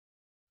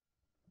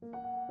Good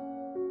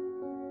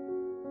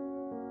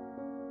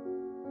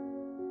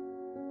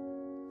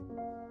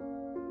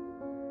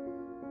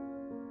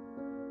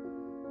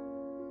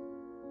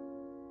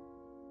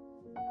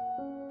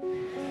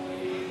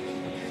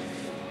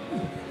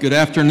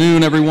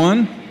afternoon,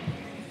 everyone.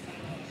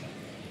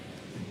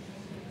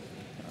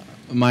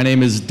 My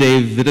name is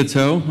Dave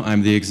Vidito.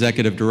 I'm the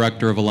Executive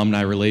Director of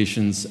Alumni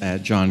Relations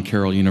at John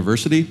Carroll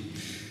University,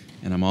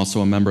 and I'm also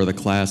a member of the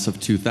class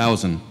of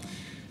 2000.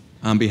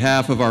 On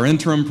behalf of our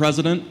interim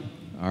president,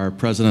 our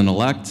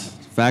president-elect,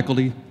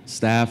 faculty,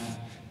 staff,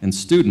 and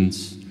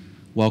students,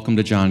 welcome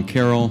to John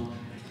Carroll,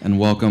 and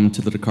welcome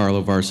to the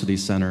DeCarlo Varsity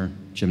Center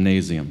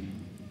Gymnasium.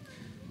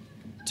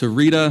 To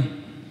Rita,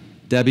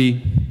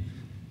 Debbie,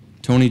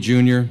 Tony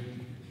Jr.,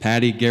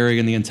 Patty, Gary,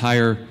 and the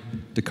entire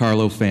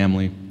DeCarlo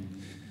family,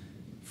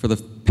 for the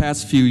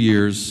past few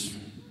years,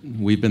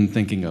 we've been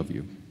thinking of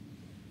you.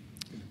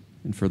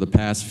 And for the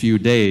past few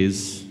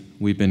days,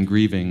 we've been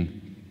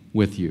grieving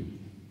with you.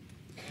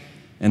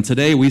 And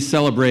today we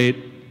celebrate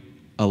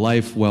a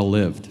life well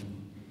lived.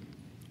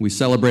 We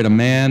celebrate a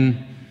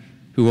man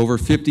who, over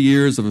 50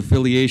 years of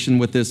affiliation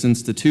with this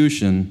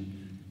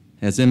institution,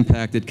 has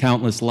impacted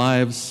countless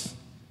lives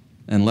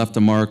and left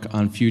a mark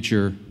on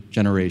future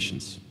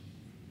generations.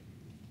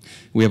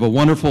 We have a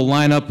wonderful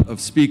lineup of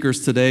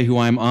speakers today who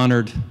I'm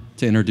honored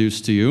to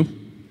introduce to you.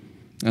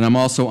 And I'm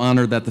also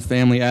honored that the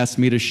family asked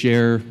me to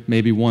share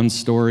maybe one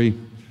story,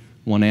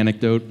 one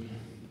anecdote.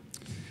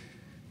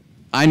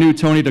 I knew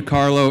Tony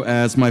DeCarlo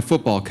as my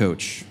football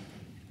coach,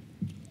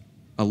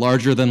 a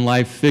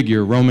larger-than-life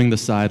figure roaming the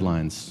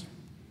sidelines.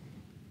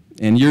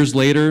 And years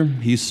later,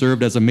 he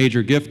served as a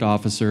major gift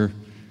officer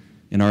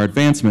in our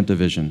advancement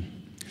division.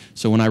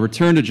 So when I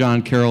returned to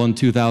John Carroll in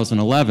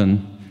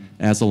 2011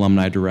 as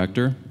alumni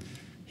director,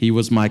 he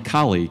was my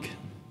colleague.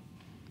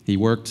 He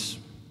worked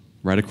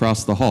right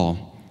across the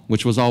hall,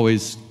 which was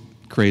always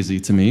crazy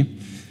to me.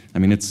 I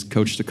mean, it's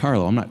Coach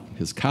DeCarlo. I'm not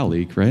his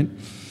colleague, right?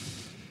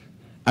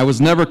 I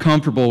was never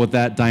comfortable with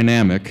that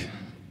dynamic,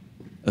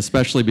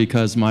 especially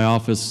because my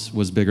office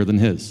was bigger than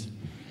his.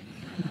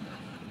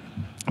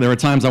 There were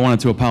times I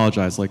wanted to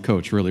apologize, like,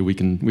 Coach, really, we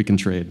can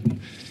trade.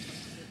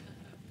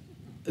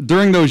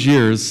 During those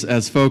years,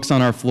 as folks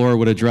on our floor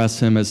would address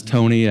him as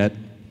Tony at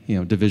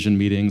division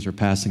meetings or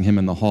passing him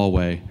in the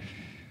hallway,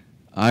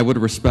 I would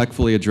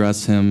respectfully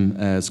address him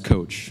as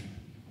Coach,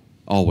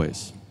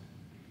 always.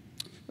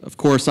 Of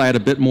course, I had a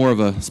bit more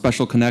of a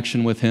special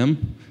connection with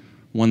him,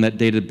 one that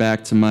dated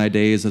back to my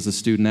days as a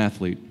student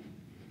athlete.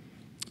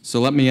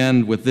 So let me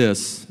end with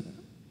this.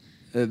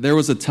 There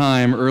was a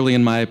time early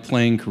in my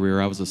playing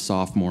career, I was a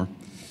sophomore,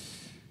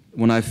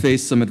 when I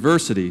faced some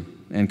adversity,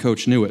 and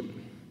Coach knew it.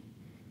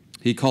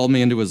 He called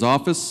me into his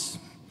office,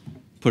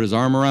 put his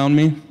arm around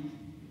me,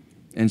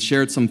 and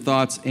shared some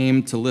thoughts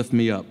aimed to lift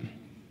me up.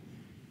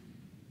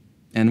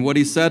 And what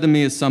he said to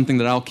me is something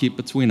that I'll keep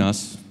between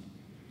us,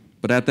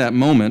 but at that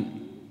moment,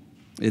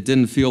 it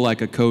didn't feel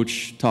like a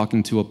coach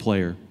talking to a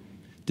player,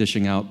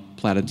 dishing out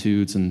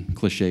platitudes and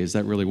cliches.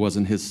 That really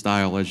wasn't his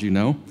style, as you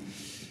know.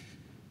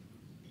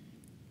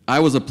 I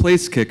was a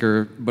place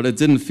kicker, but it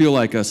didn't feel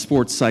like a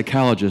sports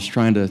psychologist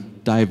trying to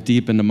dive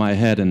deep into my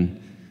head and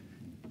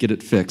get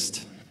it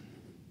fixed.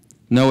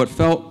 No, it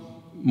felt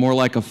more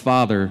like a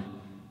father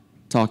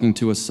talking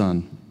to a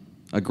son,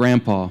 a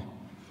grandpa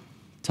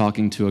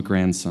talking to a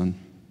grandson.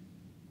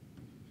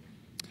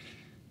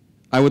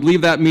 I would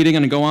leave that meeting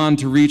and go on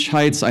to reach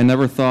heights I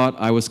never thought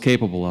I was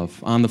capable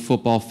of on the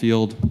football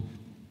field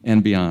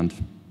and beyond.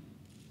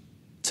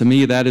 To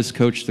me, that is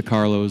Coach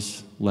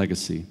DeCarlo's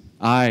legacy.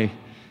 I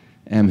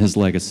am his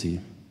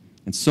legacy,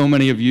 and so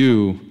many of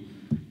you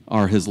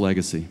are his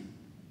legacy.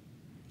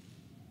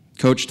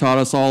 Coach taught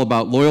us all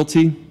about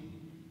loyalty,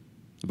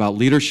 about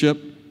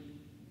leadership.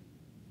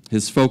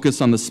 His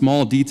focus on the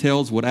small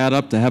details would add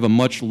up to have a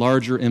much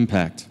larger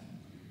impact.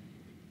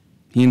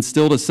 He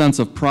instilled a sense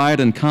of pride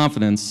and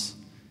confidence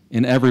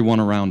in everyone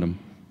around him.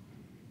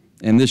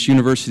 And this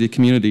university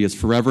community is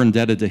forever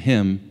indebted to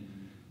him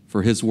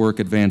for his work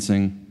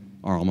advancing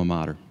our alma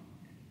mater.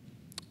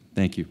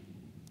 Thank you.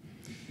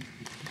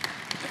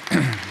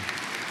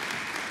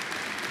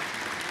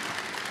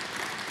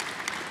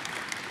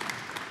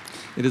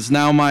 It is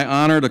now my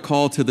honor to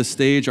call to the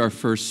stage our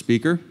first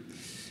speaker,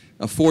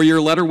 a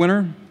four-year letter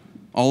winner,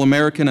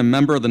 All-American and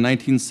member of the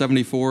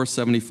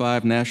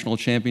 1974-75 National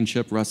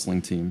Championship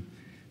Wrestling Team,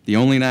 the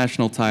only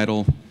national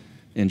title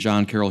in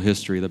John Carroll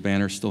history. The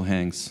banner still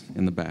hangs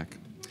in the back.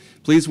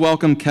 Please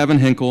welcome Kevin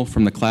Hinkle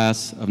from the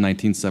class of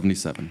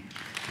 1977.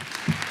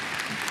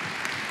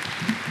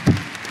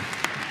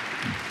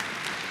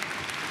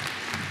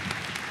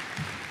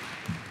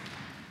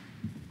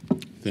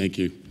 Thank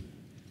you.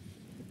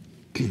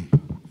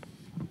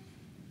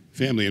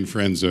 Family and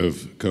friends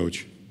of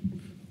Coach,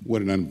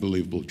 what an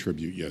unbelievable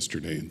tribute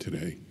yesterday and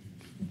today.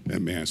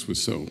 That Mass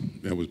was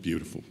that was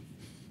beautiful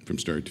from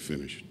start to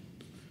finish.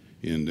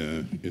 And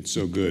it's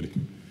so good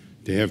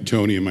to have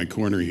Tony in my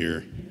corner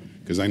here,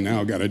 because I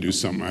now got to do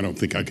something I don't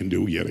think I can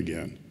do yet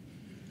again.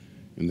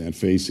 And that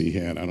face he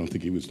had, I don't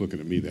think he was looking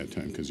at me that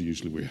time, because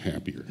usually we're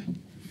happier.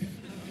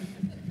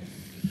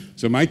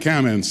 So my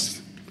comments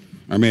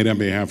are made on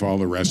behalf of all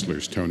the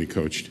wrestlers Tony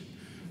coached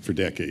for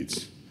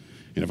decades.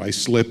 And if I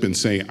slip and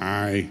say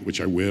I,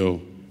 which I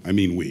will, I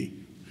mean we,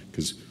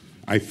 because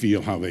I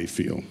feel how they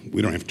feel.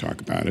 We don't have to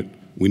talk about it.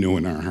 We know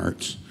in our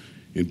hearts.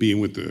 And being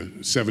with the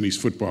 70s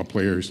football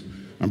players,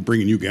 I'm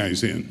bringing you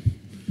guys in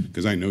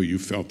because I know you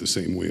felt the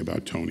same way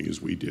about Tony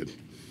as we did.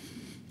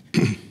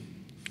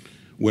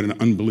 What an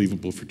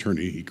unbelievable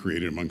fraternity he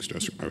created amongst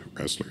us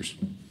wrestlers.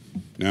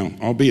 Now,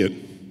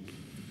 albeit,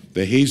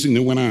 the hazing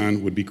that went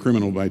on would be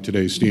criminal by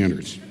today's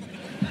standards.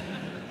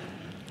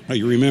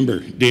 You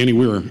remember, Danny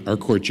Weir, our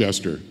court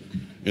jester,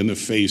 in the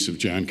face of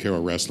John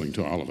Carroll wrestling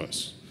to all of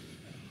us,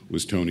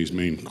 was Tony's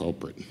main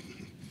culprit.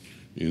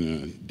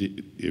 And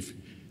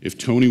if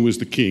Tony was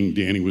the king,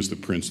 Danny was the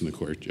prince and the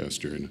court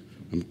jester. And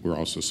we're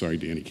also sorry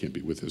Danny can't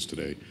be with us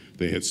today.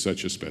 They had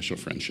such a special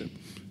friendship,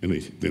 and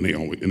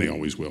they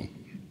always will.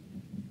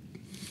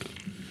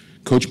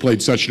 Coach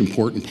played such an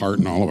important part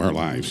in all of our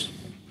lives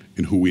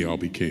and who we all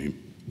became.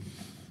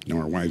 Now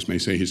our wives may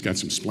say he's got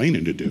some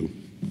splaining to do.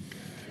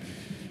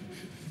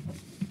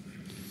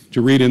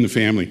 To Rita and the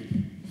family,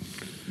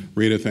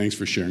 Rita, thanks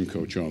for sharing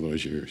Coach all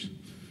those years.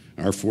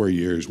 Our 4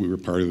 years, we were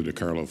part of the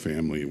DeCarlo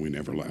family and we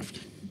never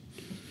left.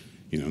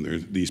 You know,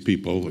 these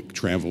people that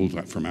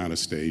traveled from out of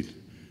state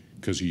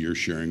because of your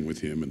sharing with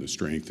him and the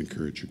strength and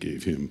courage you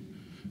gave him.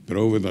 But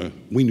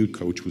we knew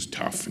Coach was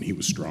tough and he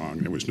was strong.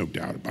 There was no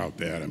doubt about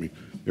that. I mean,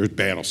 there's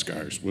battle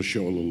scars. We'll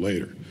show a little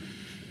later.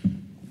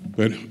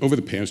 But over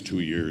the past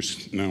 2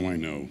 years, now I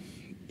know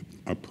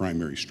a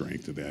primary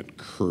strength of that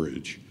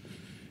courage.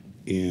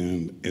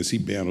 And as he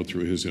battled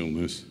through his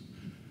illness,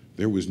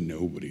 there was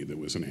nobody that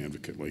was an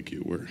advocate like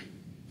you were.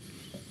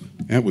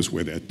 That was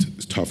where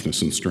that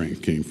toughness and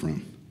strength came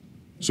from.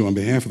 So on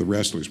behalf of the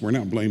wrestlers, we're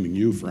not blaming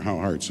you for how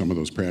hard some of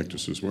those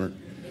practices were.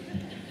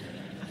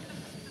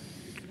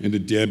 And to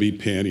Debbie,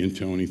 Patty, and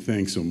Tony,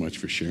 thanks so much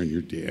for sharing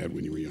your dad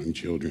when you were young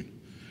children.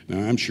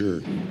 Now I'm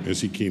sure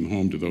as he came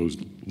home to those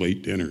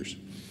late dinners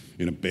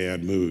in a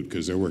bad mood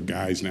because there were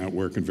guys not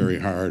working very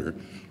hard or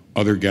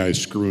other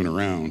guys screwing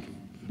around,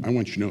 I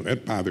want you to know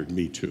that bothered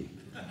me too.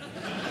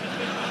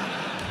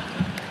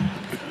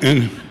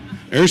 And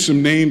there's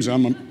some names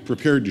I'm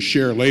prepared to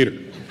share later.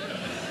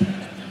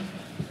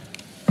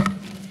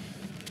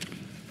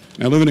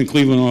 Now, living in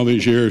Cleveland all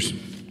these years,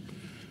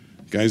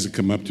 guys that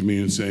come up to me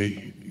and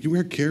say, you were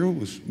at Carroll?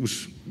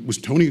 Was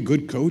Tony a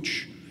good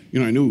coach? You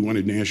know, I knew he won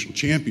a national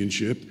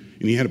championship,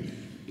 and he had a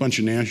bunch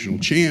of national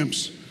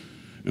champs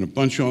and a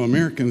bunch of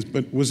All-Americans,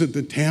 but was it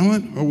the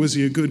talent, or was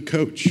he a good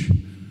coach?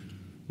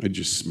 I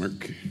just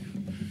smirk,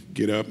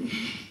 get up,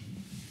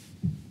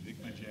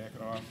 take my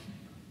jacket off,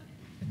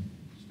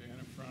 stand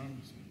in front,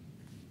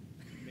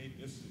 made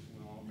this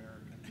an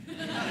All-American.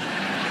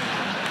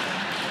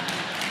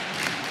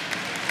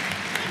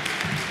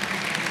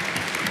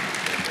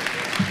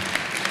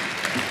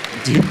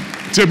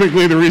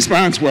 Typically the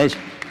response was,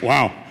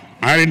 wow,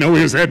 I didn't know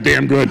he was that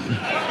damn good.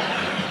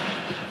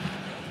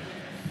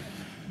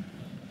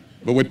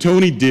 But what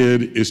Tony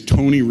did is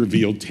Tony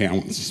revealed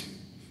talents.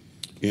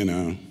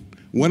 And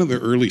one of the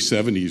early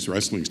 70s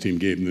wrestling team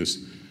gave him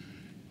this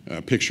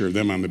picture of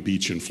them on the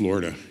beach in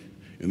Florida,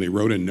 and they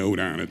wrote a note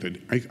on it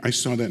that I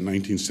saw that in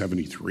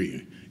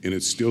 1973, and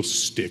it still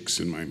sticks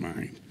in my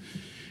mind.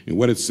 And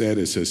what it said,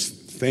 it says,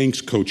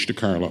 thanks, Coach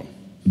DeCarlo,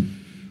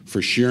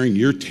 for sharing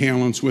your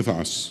talents with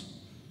us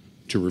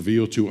to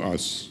reveal to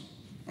us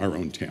our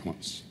own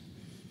talents.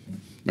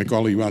 Like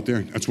all of you out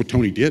there, that's what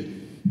Tony did.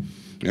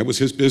 That was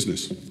his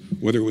business.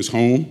 Whether it was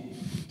home,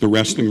 the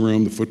wrestling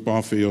room, the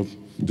football field,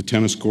 the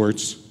tennis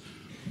courts,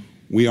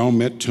 we all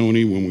met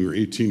Tony when we were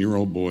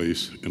 18-year-old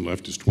boys and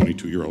left as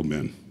 22-year-old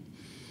men.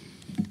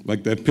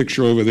 Like that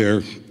picture over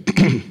there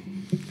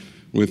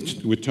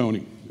with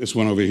Tony, this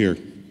one over here.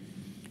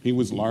 He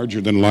was larger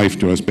than life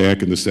to us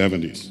back in the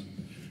 70s.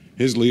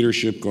 His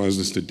leadership caused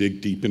us to dig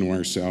deep into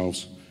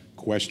ourselves,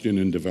 question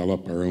and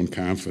develop our own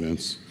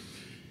confidence.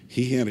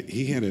 He had a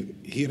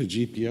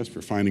GPS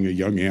for finding a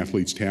young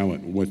athlete's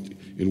talent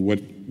and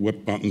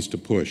what buttons to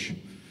push.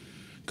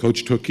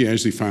 Coach took you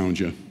as he found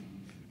you, and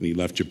he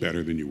left you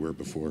better than you were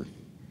before.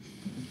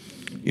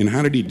 And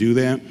how did he do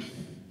that?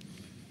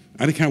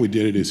 I think how he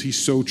did it is he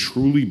so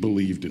truly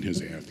believed in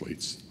his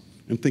athletes.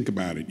 And think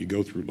about it, you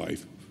go through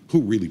life.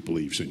 Who really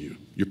believes in you?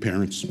 Your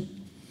parents?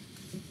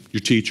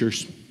 Your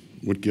teachers?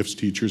 What gifts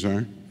teachers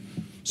are?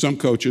 Some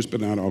coaches, but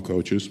not all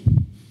coaches.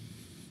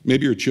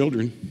 Maybe your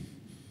children.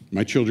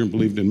 My children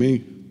believed in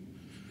me.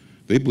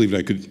 They believed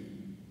I could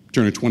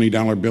turn a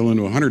 $20 bill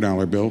into a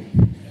 $100 bill,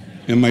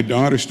 and my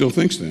daughter still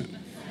thinks that.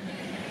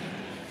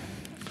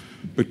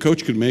 But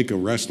Coach could make a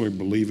wrestler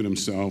believe in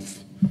himself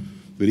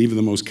that even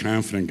the most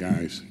confident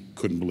guys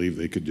couldn't believe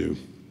they could do.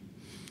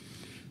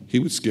 He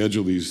would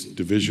schedule these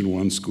Division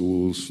I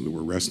schools that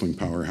were wrestling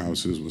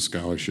powerhouses with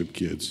scholarship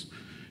kids,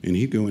 and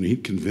he'd go and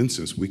he'd convince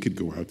us we could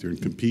go out there and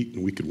compete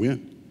and we could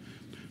win.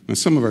 Now,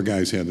 some of our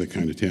guys had that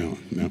kind of talent.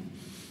 Now,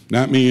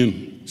 not me,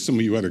 and some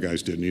of you other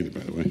guys didn't either, by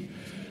the way.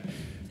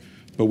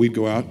 But we'd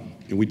go out,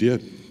 and we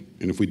did.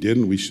 And if we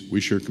didn't, we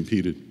sure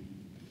competed.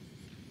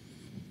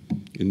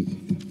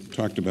 and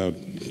talked about,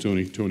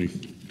 Tony,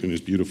 in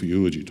his beautiful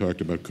eulogy,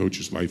 talked about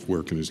Coach's life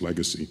work and his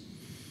legacy.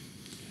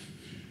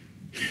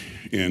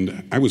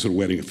 And I was at a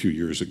wedding a few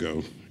years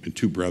ago, and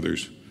two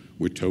brothers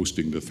were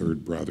toasting the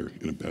third brother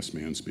in a best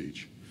man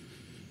speech.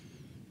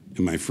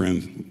 And my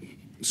friend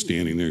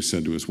standing there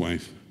said to his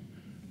wife,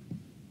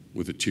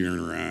 with a tear in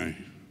her eye,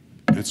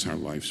 "That's our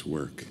life's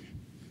work."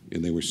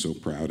 And they were so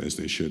proud, as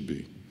they should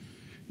be.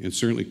 And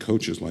certainly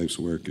Coach's life's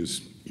work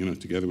is,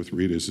 together with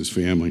Rita's, his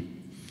family,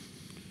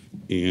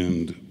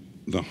 and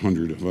the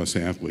 100 of us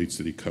athletes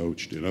that he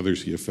coached and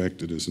others he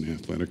affected as an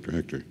athletic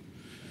director.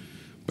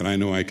 But I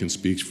know I can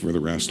speak for the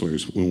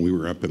wrestlers. When we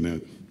were up in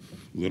that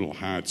little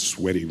hot,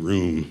 sweaty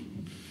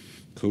room,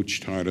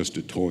 Coach taught us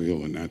to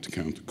toil and not to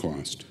count the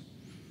cost.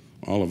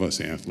 All of us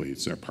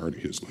athletes are part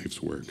of his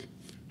life's work.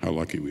 How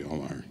lucky we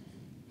all are.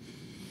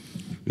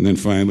 And then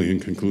finally, in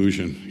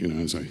conclusion,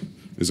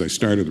 as I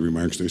started the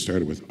remarks, they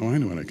started with, "Oh, I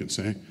know what I can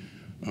say.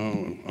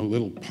 Oh, a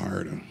little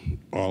part of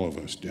all of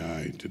us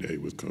died today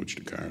with Coach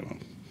DeCarlo."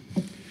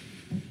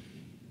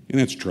 And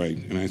that's trite.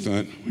 And I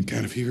thought, well,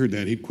 God, if he heard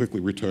that, he'd quickly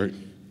retort,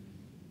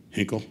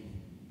 "Hinkle,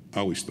 I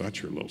always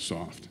thought you were a little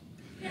soft."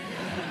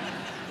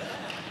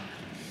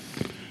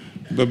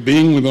 But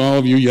being with all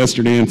of you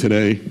yesterday and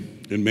today,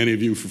 and many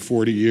of you for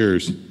 40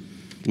 years,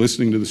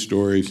 listening to the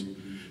stories,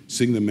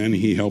 seeing the men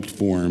he helped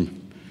form,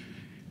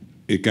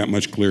 it got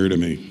much clearer to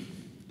me.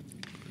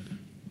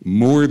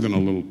 More than a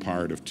little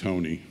part of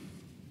Tony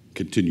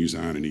continues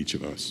on in each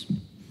of us.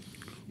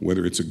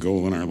 Whether it's a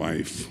goal in our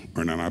life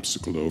or an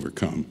obstacle to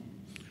overcome,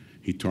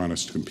 he taught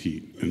us to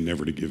compete and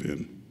never to give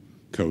in.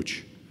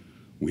 Coach,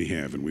 we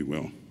have and we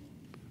will.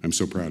 I'm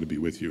so proud to be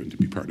with you and to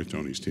be part of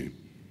Tony's team.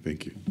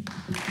 Thank you.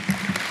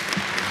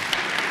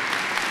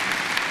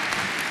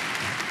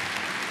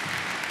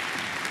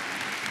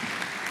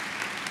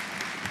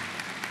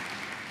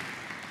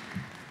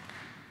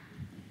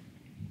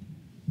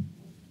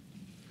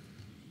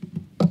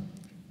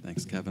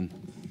 Thanks, Kevin.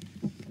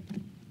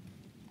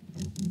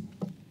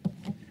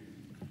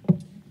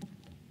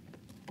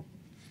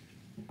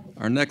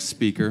 Our next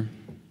speaker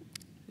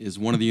is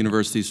one of the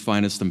university's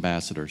finest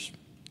ambassadors,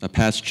 a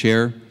past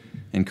chair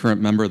and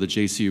current member of the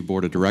JCU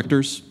Board of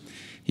Directors.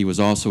 He was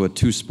also a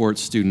two-sport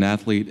student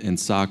athlete in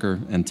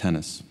soccer and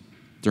tennis.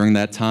 During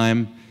that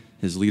time,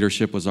 his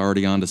leadership was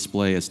already on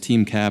display as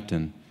team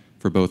captain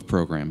for both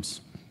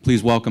programs.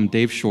 Please welcome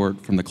Dave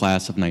Short from the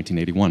class of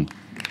 1981.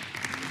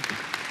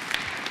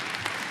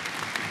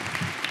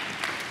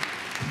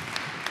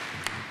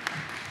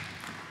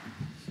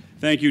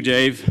 Thank you,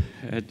 Dave.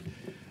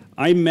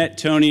 I met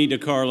Tony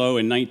DeCarlo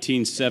in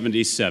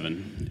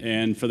 1977,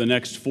 and for the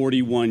next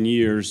 41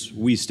 years,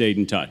 we stayed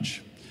in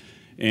touch.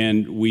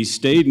 And we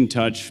stayed in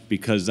touch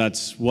because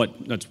that's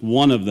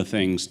one of the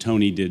things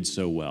Tony did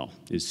so well,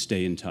 is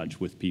stay in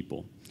touch with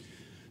people.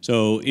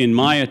 So in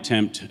my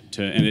attempt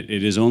to, and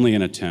it is only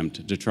an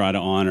attempt to try to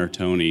honor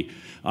Tony,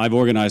 I've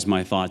organized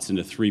my thoughts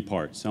into three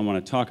parts. I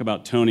want to talk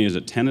about Tony as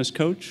a tennis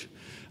coach.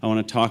 I'm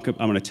going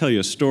to tell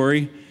you a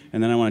story,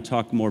 and then I want to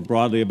talk more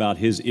broadly about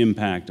his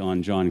impact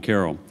on John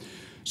Carroll.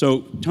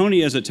 So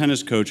Tony as a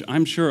tennis coach,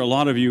 I'm sure a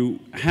lot of you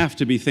have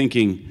to be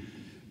thinking,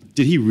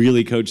 did he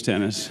really coach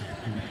tennis?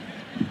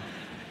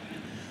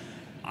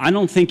 I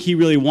don't think he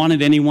really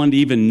wanted anyone to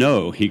even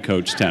know he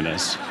coached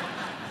tennis.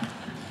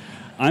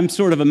 I'm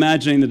sort of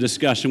imagining the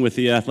discussion with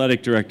the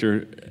athletic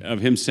director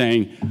of him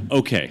saying,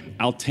 okay,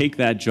 I'll take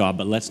that job,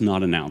 but let's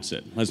not announce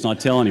it. Let's not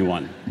tell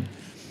anyone.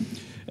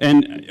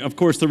 And of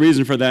course, the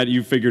reason for that,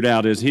 you figured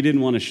out, is he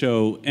didn't want to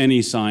show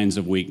any signs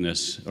of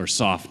weakness or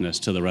softness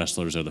to the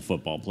wrestlers or the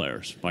football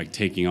players by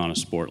taking on a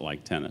sport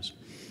like tennis.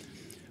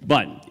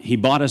 But he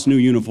bought us new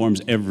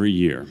uniforms every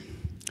year.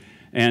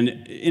 And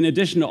in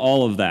addition to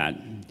all of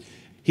that,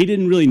 he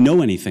didn't really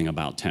know anything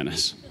about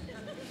tennis.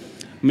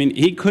 I mean,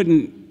 he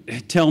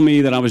couldn't tell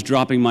me that I was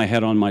dropping my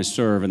head on my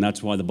serve and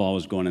that's why the ball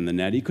was going in the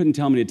net. He couldn't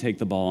tell me to take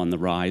the ball on the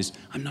rise.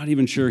 I'm not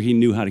even sure he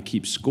knew how to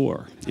keep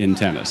score in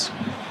tennis.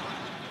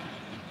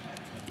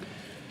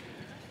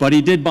 But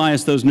he did buy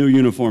us those new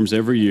uniforms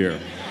every year.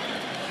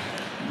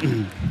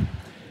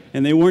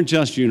 And they weren't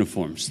just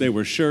uniforms. They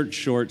were shirts,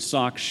 shorts,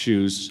 socks,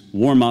 shoes,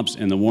 warm-ups,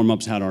 and the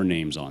warm-ups had our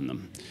names on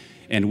them.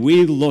 And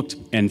we looked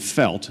and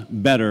felt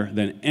better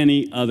than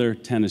any other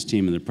tennis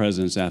team in the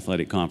President's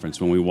Athletic Conference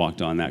when we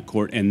walked on that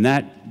court, and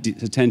that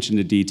attention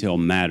to detail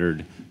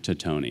mattered to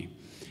Tony.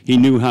 He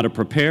knew how to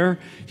prepare.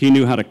 He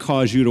knew how to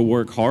cause you to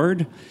work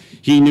hard.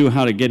 He knew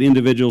how to get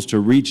individuals to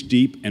reach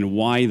deep and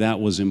why that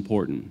was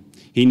important.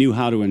 He knew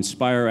how to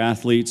inspire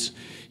athletes.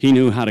 He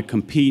knew how to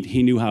compete.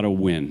 He knew how to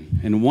win.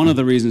 And one of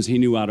the reasons he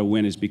knew how to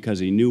win is because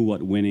he knew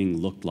what winning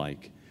looked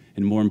like.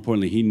 And more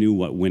importantly, he knew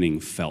what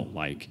winning felt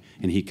like,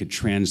 and he could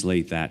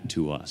translate that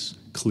to us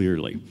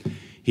clearly.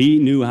 He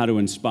knew how to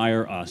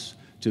inspire us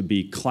to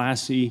be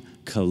classy,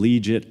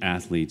 collegiate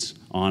athletes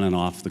on and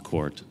off the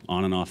court,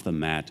 on and off the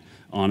mat,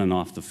 on and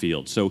off the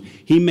field. So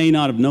he may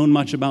not have known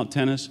much about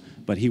tennis,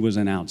 but he was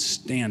an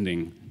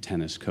outstanding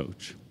tennis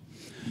coach.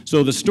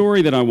 So the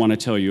story that I want to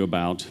tell you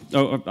about,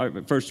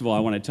 first of all, I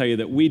want to tell you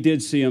that we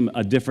did see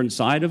a different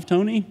side of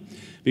Tony,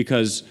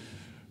 because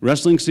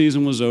Wrestling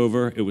season was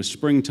over, it was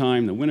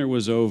springtime, the winter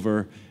was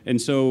over,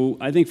 and so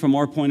I think from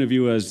our point of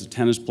view as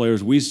tennis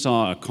players, we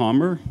saw a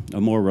calmer, a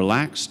more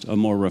relaxed, a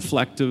more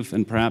reflective,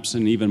 and perhaps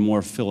an even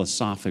more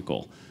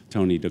philosophical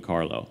Tony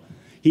DeCarlo.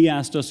 He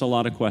asked us a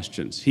lot of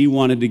questions. He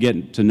wanted to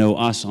get to know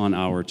us on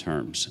our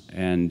terms,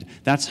 and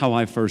that's how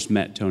I first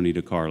met Tony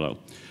DeCarlo.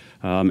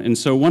 And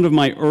so one of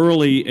my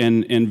early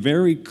and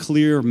very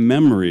clear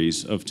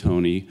memories of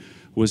Tony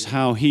was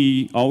how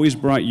he always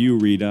brought you,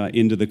 Rita,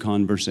 into the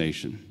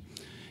conversation.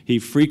 He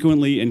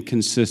frequently and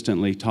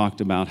consistently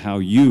talked about how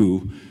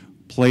you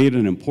played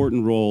an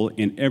important role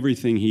in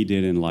everything he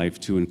did in life,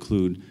 to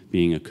include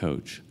being a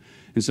coach.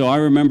 And so I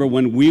remember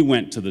when we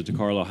went to the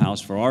DeCarlo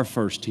house for our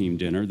first team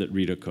dinner that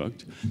Rita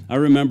cooked, I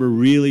remember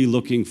really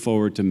looking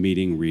forward to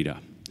meeting Rita,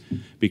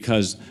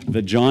 because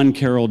the John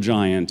Carroll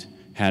giant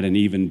had an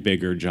even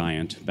bigger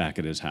giant back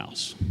at his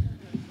house.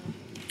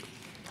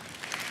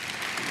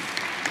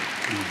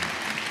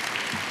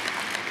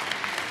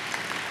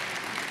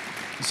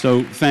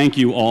 So thank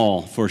you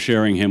all for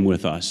sharing him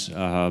with us.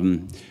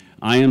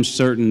 I am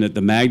certain that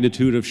the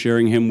magnitude of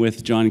sharing him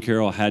with John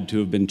Carroll had to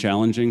have been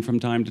challenging from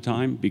time to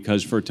time,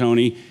 because for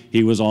Tony,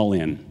 he was all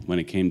in when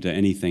it came to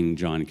anything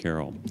John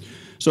Carroll.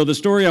 So the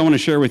story I want to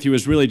share with you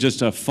is really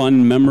just a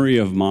fun memory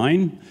of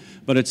mine,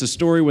 but it's a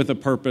story with a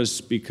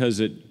purpose because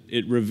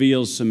it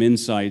reveals some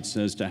insights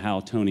as to how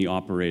Tony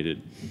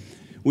operated.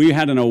 We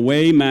had an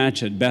away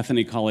match at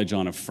Bethany College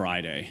on a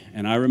Friday,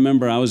 and I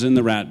remember I was in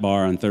the Rat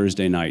Bar on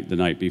Thursday night, the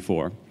night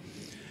before,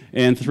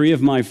 and 3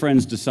 of my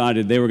friends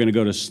decided they were going to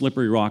go to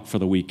Slippery Rock for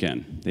the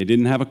weekend. They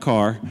didn't have a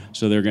car,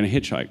 so they were going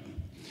to hitchhike.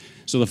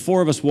 So the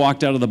 4 of us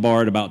walked out of the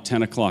bar at about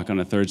 10 o'clock on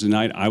a Thursday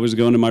night. I was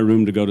going to my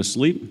room to go to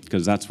sleep,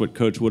 because that's what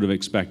Coach would have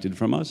expected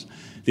from us.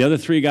 The other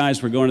 3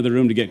 guys were going to the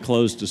room to get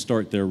clothes to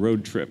start their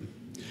road trip.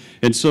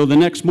 And so the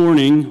next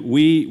morning,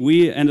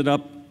 we ended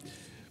up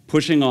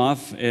pushing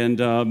off and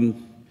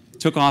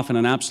took off in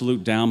an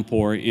absolute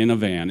downpour in a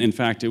van. In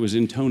fact, it was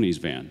in Tony's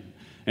van.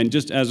 And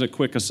just as a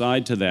quick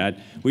aside to that,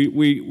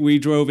 we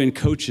drove in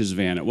Coach's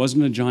van. It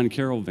wasn't a John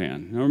Carroll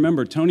van. Now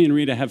remember, Tony and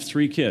Rita have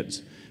 3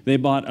 kids. They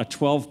bought a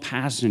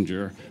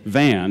 12-passenger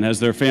van as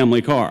their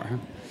family car.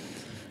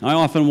 I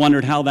often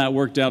wondered how that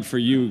worked out for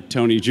you,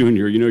 Tony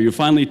Jr. You know, you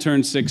finally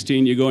turned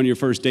 16, you go on your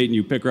first date, and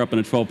you pick her up in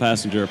a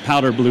 12-passenger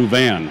powder blue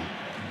van.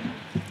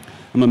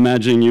 I'm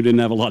imagining you didn't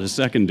have a lot of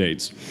second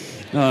dates.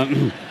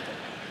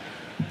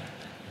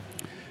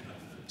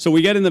 So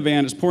we get in the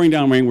van, it's pouring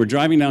down rain, we're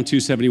driving down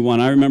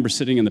 271. I remember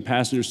sitting in the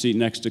passenger seat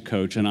next to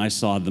Coach, and I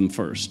saw them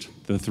first,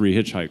 the 3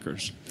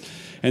 hitchhikers.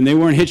 And they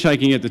weren't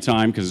hitchhiking at the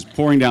time because it's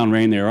pouring down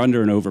rain, they were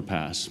under an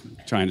overpass,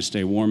 trying to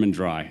stay warm and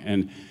dry.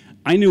 And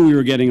I knew we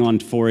were getting on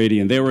 480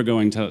 and they were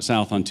going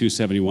south on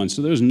 271,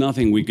 so there was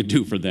nothing we could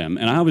do for them.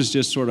 And I was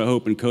just sort of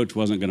hoping Coach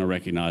wasn't going to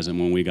recognize them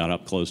when we got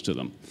up close to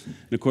them.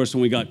 And of course,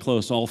 when we got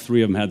close, all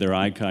 3 of them had their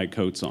Ikai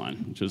coats on,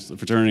 which is the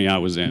fraternity I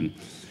was in.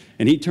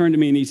 And he turned to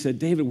me and he said,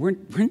 "David,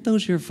 weren't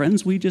those your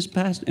friends we just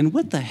passed? And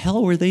what the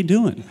hell were they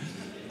doing?"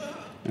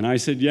 And I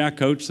said, "Yeah,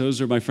 Coach, those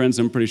are my friends.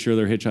 I'm pretty sure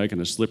they're hitchhiking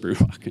to Slippery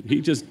Rock." And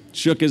he just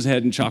shook his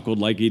head and chuckled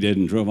like he did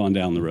and drove on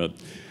down the road.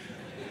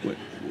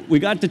 We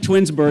got to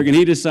Twinsburg, and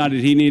he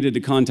decided he needed to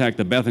contact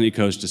the Bethany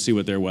coach to see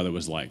what their weather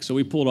was like. So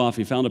we pulled off,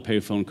 he found a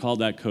payphone, called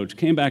that coach,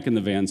 came back in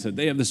the van, said,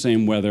 "They have the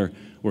same weather.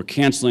 We're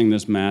canceling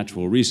this match.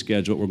 We'll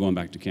reschedule it. We're going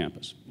back to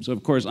campus." So,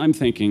 of course, I'm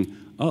thinking,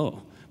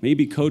 oh,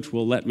 maybe Coach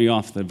will let me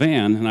off the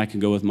van and I can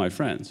go with my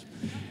friends.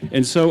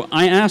 And so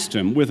I asked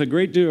him with a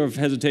great deal of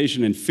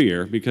hesitation and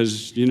fear,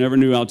 because you never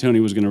knew how Tony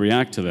was going to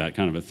react to that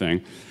kind of a thing.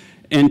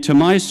 And to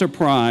my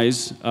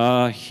surprise,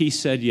 he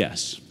said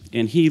yes.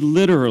 And he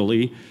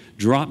literally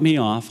dropped me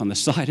off on the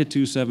side of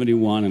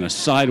 271 in a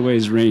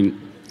sideways rain.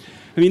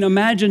 I mean,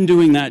 imagine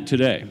doing that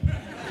today.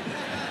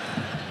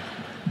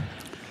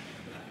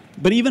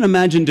 But even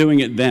imagine doing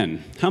it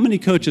then. How many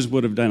coaches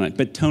would have done it?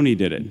 But Tony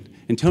did it.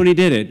 And Tony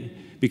did it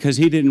because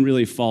he didn't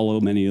really follow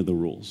many of the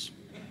rules.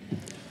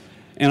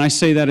 And I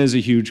say that as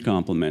a huge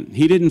compliment.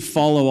 He didn't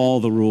follow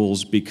all the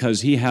rules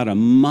because he had a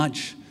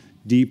much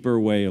deeper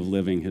way of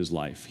living his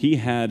life. He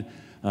had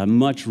a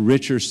much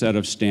richer set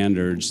of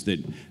standards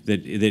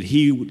that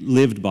he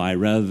lived by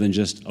rather than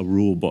just a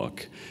rule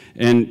book.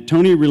 And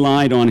Tony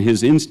relied on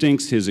his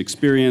instincts, his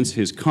experience,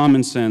 his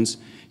common sense,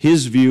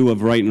 his view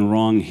of right and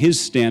wrong, his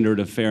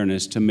standard of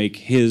fairness to make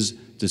his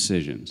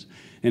decisions.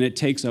 And it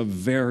takes a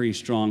very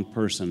strong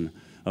person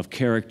of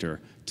character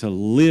to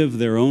live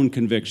their own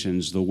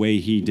convictions the way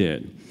he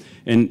did.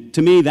 And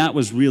to me, that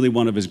was really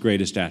one of his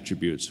greatest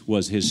attributes,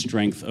 was his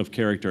strength of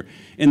character.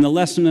 And the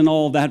lesson in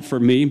all of that for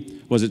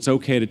me was it's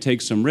okay to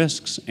take some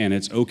risks, and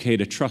it's okay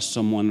to trust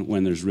someone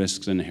when there's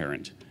risks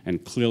inherent.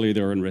 And clearly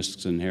there were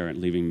risks inherent,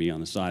 leaving me on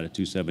the side of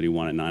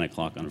 271 at 9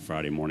 o'clock on a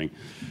Friday morning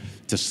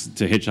to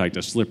hitchhike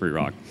to Slippery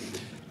Rock.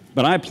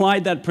 But I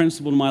applied that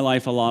principle to my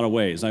life a lot of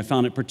ways. I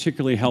found it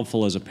particularly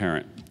helpful as a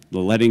parent. The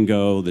letting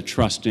go, the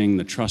trusting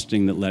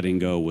that letting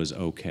go was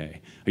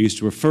okay. I used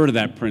to refer to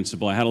that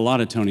principle. I had a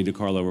lot of Tony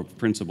DeCarlo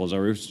principles. I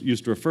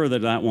used to refer to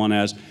that one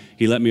as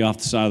he let me off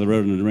the side of the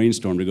road in a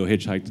rainstorm to go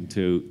hitchhike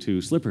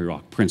to Slippery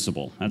Rock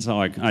principle. That's how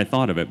I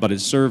thought of it, but it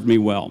served me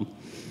well.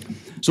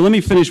 So let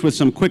me finish with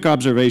some quick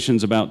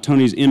observations about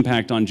Tony's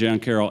impact on John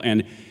Carroll.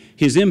 And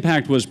his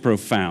impact was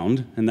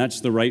profound, and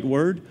that's the right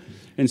word.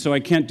 And so I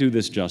can't do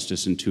this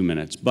justice in 2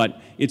 minutes,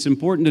 but it's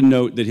important to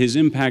note that his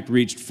impact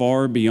reached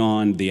far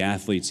beyond the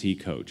athletes he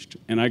coached.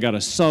 And I got a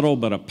subtle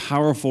but a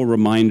powerful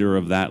reminder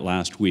of that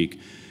last week,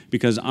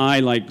 because I,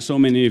 like so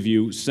many of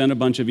you, sent a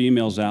bunch of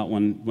emails out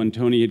when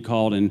Tony had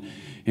called and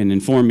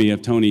informed me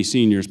of Tony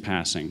Sr.'s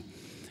passing.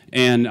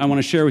 And I want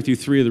to share with you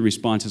 3 of the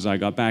responses I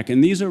got back.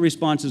 And these are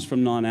responses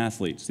from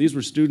non-athletes. These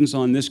were students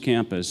on this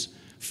campus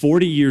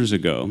 40 years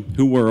ago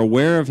who were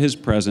aware of his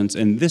presence,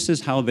 and this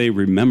is how they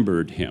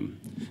remembered him.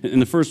 And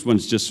the first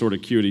one's just sort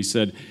of cute. He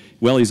said,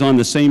 well, he's on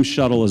the same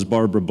shuttle as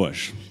Barbara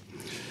Bush.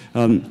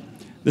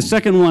 The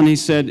second one, he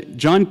said,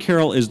 John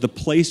Carroll is the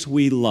place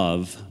we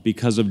love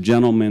because of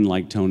gentlemen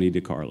like Tony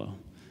DeCarlo.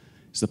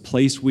 It's the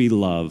place we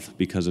love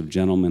because of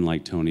gentlemen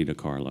like Tony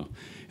DeCarlo.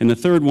 And the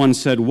third one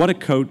said, what a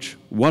coach,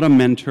 what a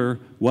mentor,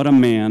 what a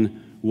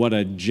man, what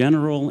a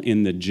general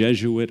in the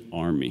Jesuit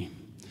army.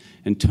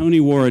 And Tony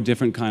wore a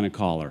different kind of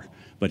collar,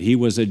 but he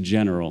was a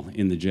general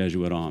in the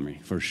Jesuit army,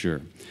 for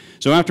sure.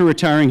 So after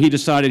retiring, he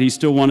decided he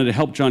still wanted to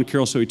help John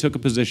Carroll, so he took a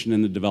position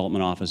in the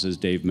development office, as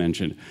Dave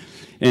mentioned.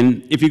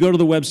 And if you go to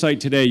the website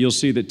today, you'll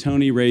see that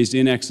Tony raised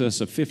in excess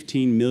of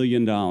 $15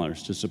 million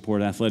to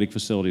support athletic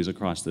facilities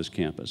across this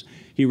campus.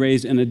 He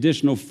raised an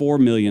additional $4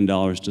 million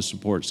to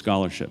support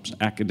scholarships,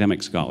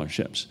 academic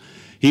scholarships.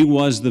 He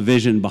was the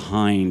vision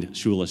behind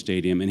Shula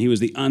Stadium, and he was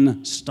the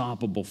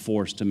unstoppable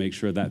force to make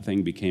sure that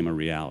thing became a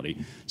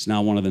reality. It's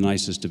now one of the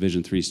nicest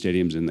Division III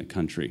stadiums in the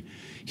country.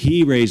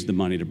 He raised the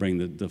money to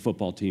bring the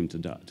football team to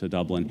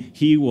Dublin.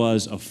 He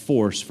was a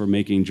force for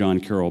making John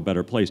Carroll a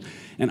better place.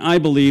 And I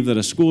believe that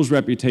a school's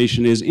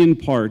reputation is in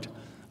part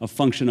a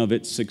function of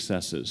its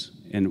successes.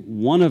 And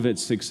one of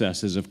its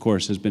successes, of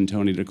course, has been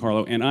Tony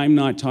DeCarlo. And I'm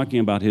not talking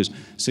about his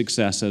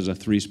success as a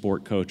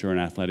 3-sport coach or an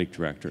athletic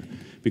director,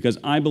 because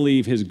I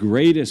believe his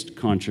greatest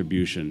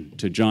contribution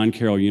to John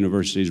Carroll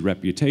University's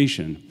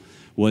reputation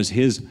was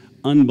his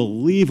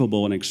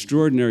unbelievable and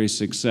extraordinary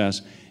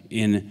success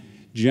in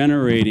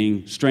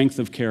generating strength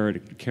of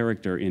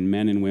character in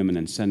men and women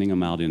and sending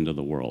them out into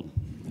the world.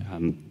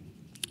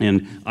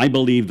 And I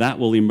believe that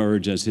will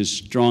emerge as his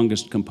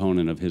strongest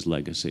component of his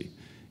legacy,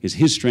 is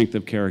his strength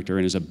of character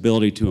and his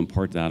ability to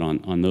impart that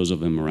on those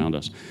of him around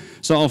us.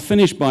 So I'll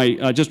finish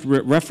by just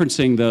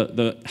referencing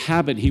the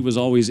habit he was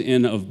always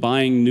in of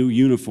buying new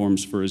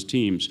uniforms for his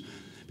teams,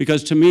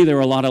 because to me there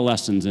are a lot of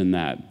lessons in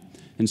that.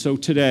 And so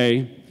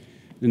today,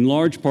 in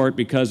large part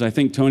because I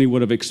think Tony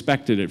would have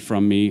expected it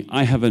from me,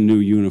 I have a new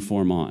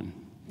uniform on.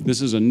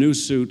 This is a new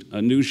suit,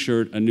 a new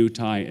shirt, a new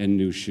tie, and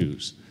new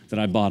shoes that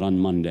I bought on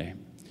Monday.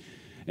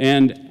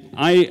 And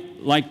I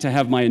like to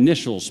have my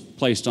initials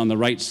placed on the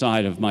right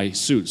side of my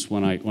suits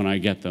when I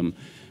get them.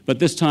 But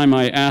this time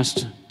I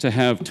asked to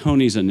have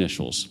Tony's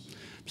initials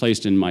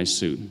placed in my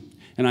suit.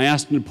 And I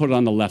asked him to put it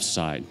on the left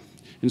side.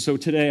 And so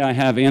today I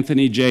have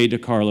Anthony J.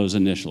 DeCarlo's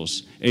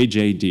initials,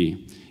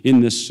 AJD,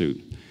 in this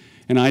suit.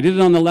 And I did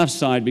it on the left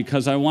side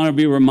because I want to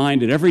be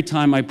reminded every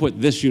time I put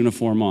this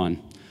uniform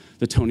on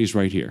that Tony's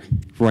right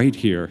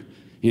here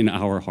in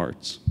our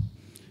hearts.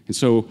 And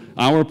so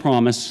our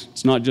promise,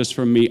 it's not just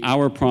from me,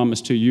 our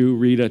promise to you,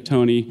 Rita,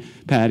 Tony,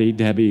 Patty,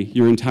 Debbie,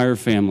 your entire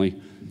family,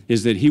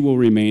 is that he will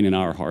remain in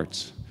our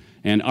hearts.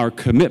 And our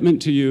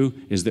commitment to you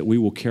is that we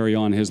will carry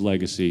on his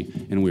legacy,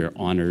 and we are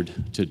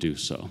honored to do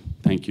so.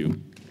 Thank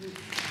you.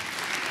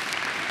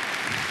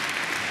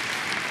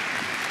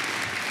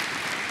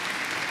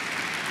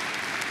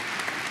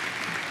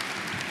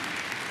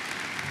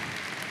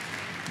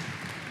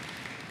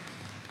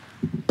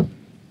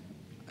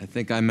 I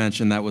think I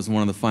mentioned that was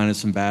one of the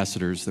finest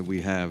ambassadors that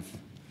we have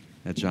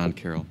at John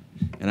Carroll.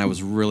 And I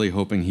was really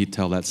hoping he'd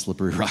tell that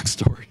Slippery Rock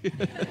story.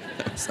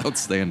 That was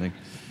outstanding.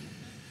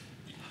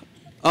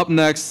 Up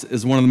next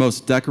is one of the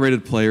most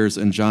decorated players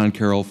in John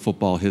Carroll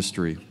football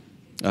history.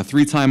 A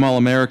 3-time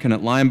All-American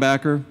at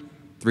linebacker,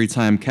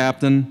 3-time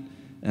captain,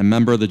 and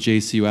member of the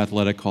JCU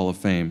Athletic Hall of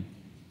Fame.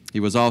 He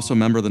was also a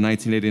member of the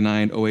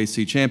 1989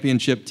 OAC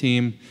championship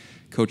team,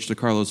 Coach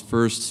DeCarlo's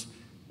first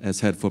as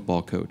head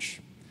football coach.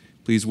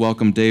 Please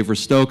welcome Dave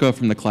Ristoka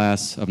from the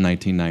class of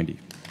 1990.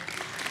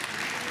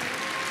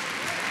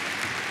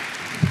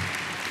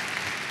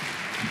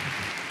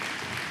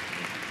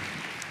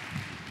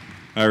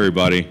 Hi,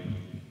 everybody.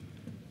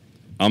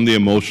 I'm the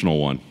emotional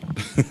one.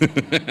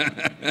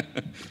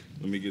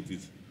 Let me get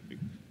these.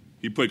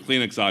 He put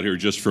Kleenex out here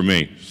just for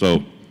me.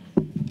 So,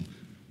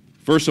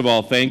 first of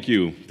all, thank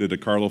you to the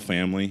DeCarlo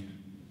family.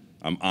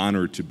 I'm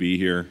honored to be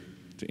here,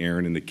 to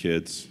Aaron and the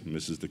kids,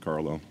 Mrs.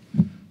 DeCarlo.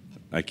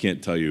 I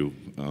can't tell you,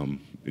 and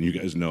you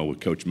guys know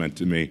what Coach meant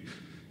to me.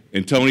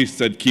 And Tony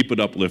said, keep it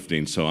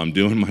uplifting, so I'm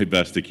doing my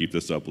best to keep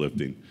this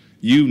uplifting.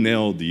 You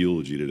nailed the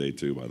eulogy today,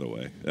 too, by the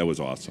way. That was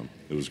awesome.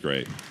 It was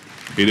great.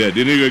 He did.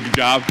 Didn't he do a good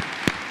job?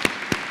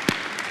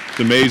 It's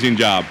an amazing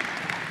job.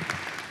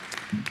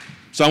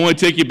 So I want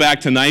to take you back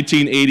to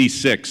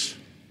 1986.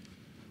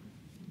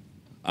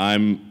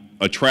 I'm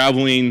a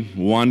traveling,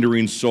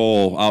 wandering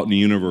soul out in the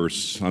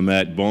universe. I'm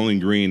at Bowling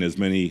Green, as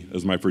many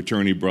as my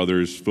fraternity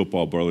brothers,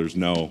 football brothers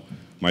know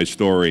my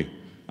story.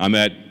 I'm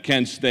at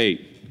Kent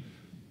State.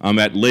 I'm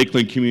at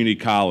Lakeland Community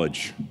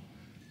College.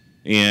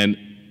 And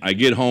I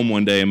get home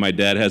one day and my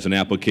dad has an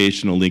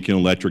application to Lincoln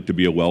Electric to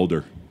be a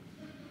welder.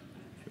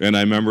 And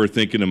I remember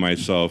thinking to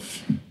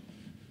myself,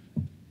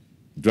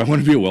 do I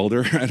want to be a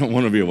welder? I don't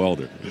want to be a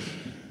welder.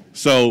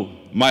 So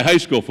my high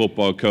school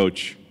football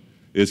coach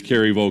is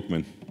Kerry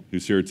Volkman,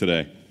 who's here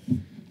today.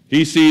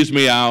 He sees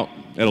me out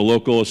at a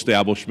local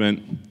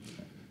establishment,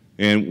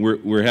 and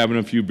we're having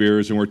a few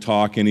beers and we're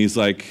talking. He's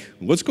like,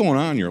 what's going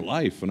on in your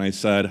life? And I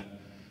said,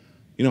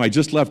 you know, I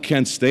just left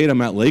Kent State.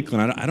 I'm at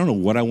Lakeland. I don't know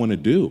what I want to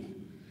do.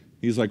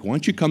 He's like, why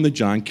don't you come to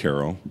John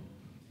Carroll,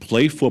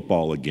 play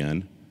football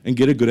again, and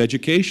get a good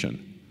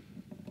education?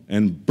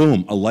 And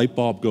boom, a light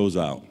bulb goes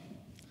off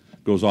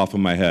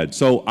in my head.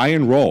 So I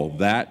enroll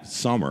that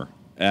summer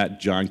at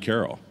John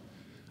Carroll.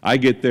 I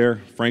get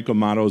there, Frank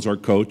Amato is our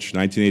coach,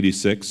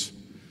 1986.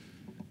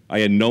 I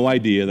had no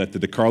idea that the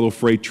DeCarlo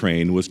freight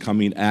train was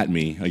coming at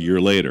me a year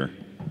later.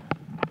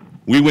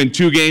 We win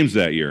 2 games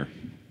that year.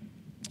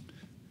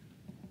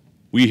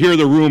 We hear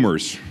the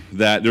rumors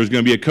that there's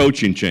going to be a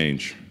coaching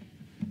change.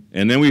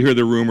 And then we hear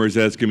the rumors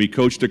that it's going to be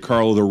Coach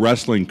DeCarlo, the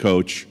wrestling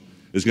coach,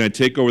 is going to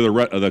take over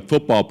the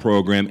football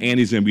program, and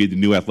he's going to be the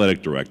new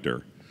athletic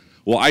director.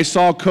 Well, I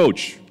saw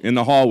Coach in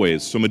the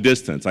hallways from a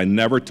distance. I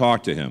never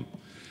talked to him.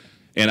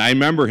 And I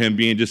remember him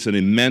being just an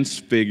immense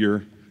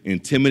figure,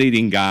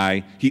 intimidating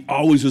guy. He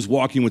always was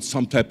walking with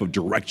some type of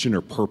direction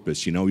or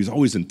purpose, you know. He's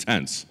always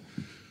intense.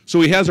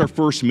 So he has our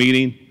first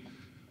meeting,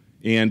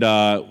 and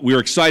we were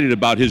excited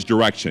about his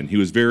direction. He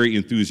was very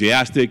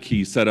enthusiastic.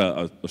 He set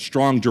a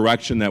strong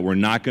direction that we're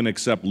not going to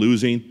accept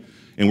losing,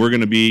 and we're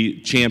going to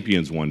be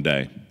champions one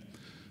day.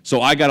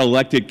 So I got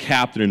elected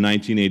captain in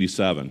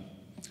 1987.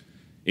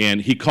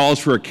 And he calls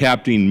for a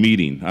captain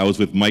meeting. I was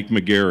with Mike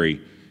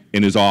McGarry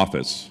in his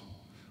office.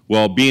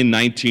 Well, being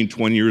 19,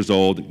 20 years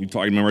old,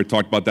 remember I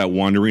talked about that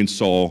wandering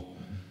soul.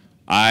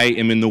 I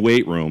am in the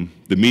weight room.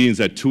 The meeting's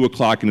at 2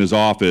 o'clock in his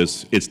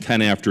office. It's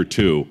 10 after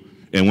 2.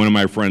 And one of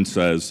my friends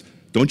says,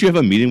 don't you have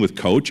a meeting with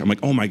Coach? I'm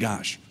like, oh my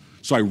gosh.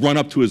 So I run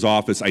up to his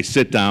office. I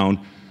sit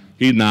down.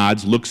 He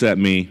nods, looks at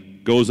me,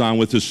 goes on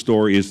with his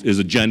story, his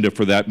agenda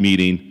for that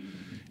meeting.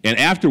 And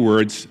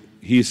afterwards,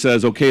 he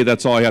says, okay,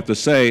 that's all I have to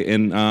say,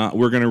 and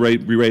we're going to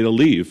be ready to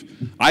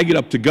leave. I get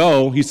up to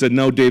go. He said,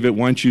 no, David,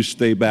 why don't you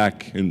stay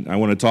back, and I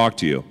want to talk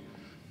to you.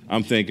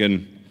 I'm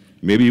thinking,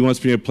 maybe he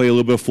wants me to play a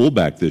little bit of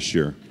fullback this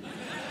year.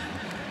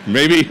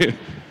 Maybe,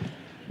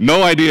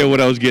 no idea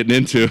what I was getting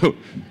into.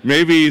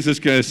 Maybe he's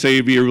just going to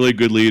say, be a really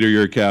good leader,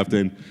 you're a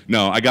captain.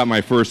 No, I got my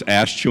first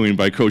ass chewing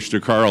by Coach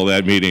DeCarlo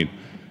that meeting.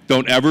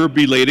 Don't ever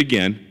be late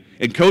again.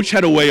 And Coach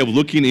had a way of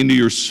looking into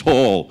your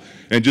soul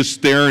and just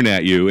staring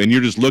at you, and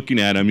you're just looking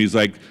at him. He's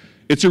like,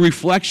 it's a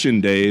reflection,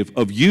 Dave,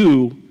 of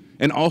you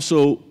and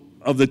also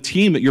of the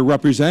team that you're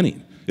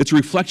representing. It's a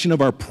reflection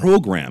of our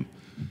program.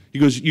 He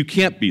goes, you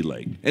can't be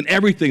late. And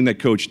everything that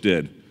Coach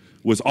did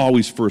was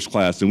always first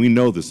class, and we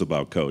know this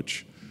about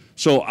Coach.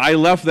 So I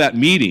left that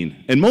meeting,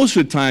 and most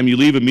of the time you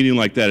leave a meeting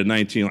like that at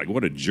 19, like,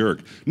 what a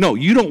jerk. No,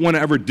 you don't want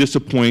to ever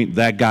disappoint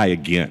that guy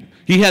again.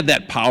 He had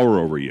that power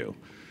over you.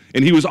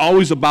 And he was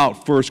always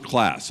about first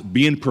class,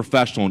 being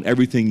professional in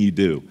everything you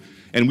do.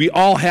 And we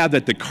all have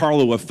that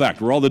DeCarlo effect.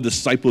 We're all the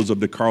disciples of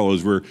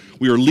DeCarlo's.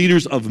 We are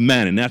leaders of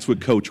men, and that's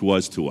what Coach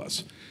was to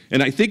us.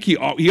 And I think he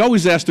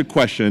always asked the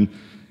question,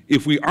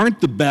 if we aren't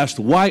the best,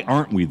 why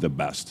aren't we the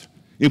best?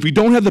 If we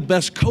don't have the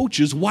best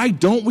coaches, why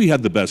don't we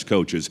have the best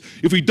coaches?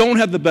 If we don't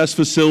have the best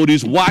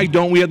facilities, why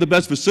don't we have the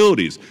best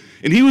facilities?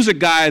 And he was a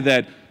guy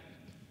that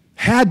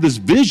had this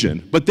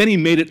vision, but then he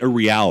made it a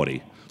reality.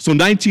 So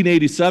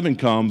 1987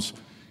 comes,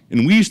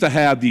 and we used to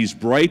have these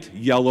bright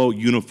yellow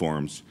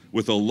uniforms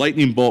with a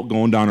lightning bolt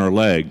going down our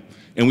leg,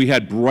 and we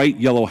had bright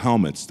yellow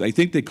helmets. I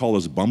think they called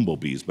us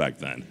bumblebees back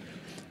then.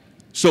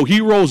 So he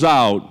rolls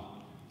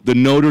out the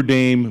Notre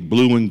Dame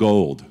blue and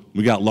gold.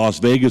 We got Las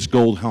Vegas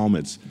gold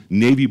helmets,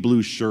 navy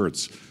blue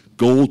shirts,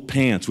 gold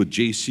pants with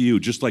JCU,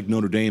 just like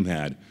Notre Dame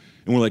had.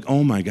 And we're like,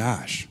 oh my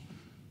gosh,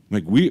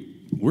 like we're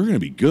going to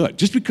be good.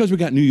 Just because we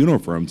got new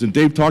uniforms, and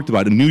Dave talked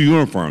about it, new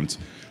uniforms.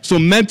 So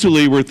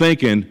mentally, we're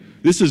thinking,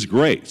 this is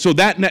great. So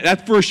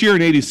that first year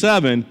in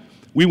 87,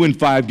 we win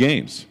 5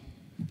 games.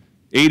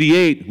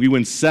 88, we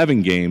win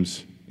 7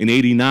 games. In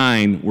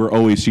 89, we're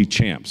OAC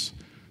champs.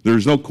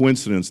 There's no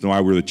coincidence why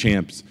we're the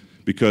champs,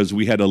 because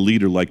we had a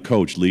leader like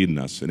Coach leading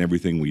us in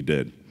everything we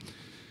did.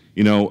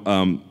 You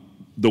know,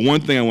 the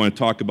one thing I want to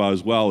talk about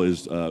as well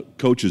is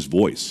Coach's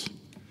voice.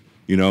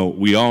 You know,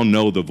 we all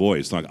know the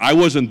voice. Like, I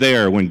wasn't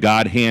there when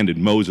God handed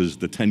Moses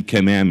the 10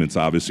 Commandments,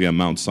 obviously, on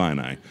Mount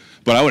Sinai.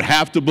 But I would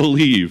have to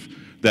believe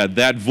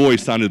that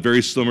voice sounded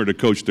very similar to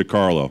Coach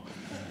DeCarlo.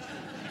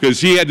 because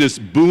he had this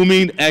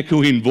booming,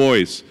 echoing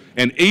voice.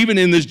 And even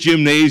in this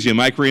gymnasium,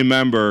 I can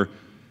remember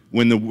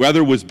when the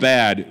weather was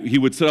bad, he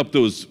would set up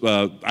those,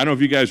 I don't know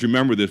if you guys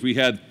remember this, we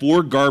had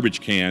 4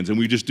 garbage cans and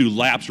we just do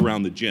laps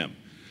around the gym.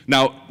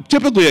 Now,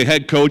 typically a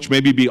head coach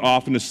maybe be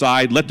off on the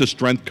side, let the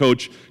strength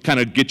coach kind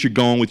of get you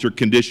going with your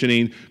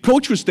conditioning.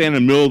 Coach would stand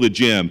in the middle of the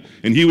gym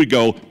and he would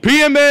go,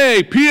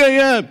 PMA,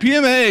 PAM,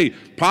 PMA,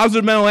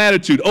 positive mental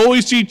attitude,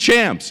 OEC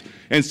champs.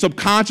 And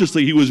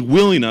subconsciously he was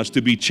willing us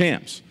to be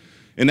champs.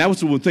 And that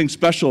was the one thing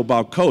special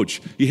about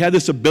Coach. He had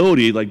this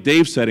ability, like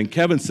Dave said and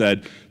Kevin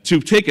said, to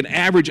take an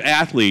average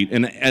athlete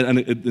and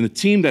a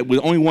team that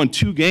only won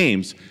 2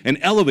 games and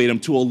elevate them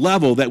to a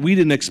level that we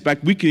didn't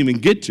expect we could even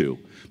get to.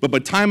 But by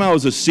the time I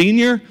was a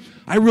senior,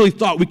 I really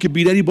thought we could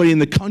beat anybody in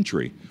the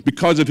country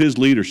because of his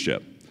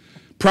leadership.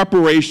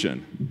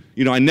 Preparation.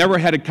 You know, I never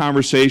had a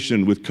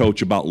conversation with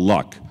Coach about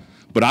luck,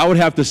 but I would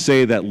have to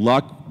say that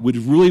luck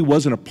really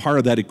wasn't a part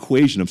of that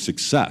equation of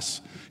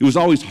success. It was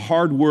always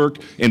hard work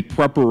and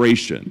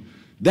preparation.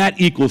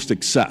 That equals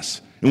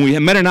success. And we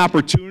had met an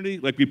opportunity,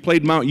 like we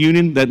played Mount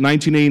Union, that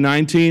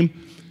 1989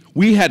 team.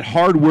 We had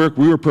hard work,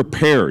 we were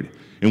prepared.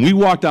 And we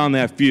walked down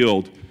that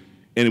field,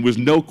 and it was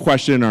no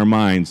question in our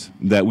minds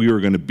that we were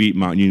going to beat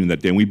Mount Union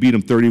that day. And we beat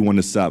them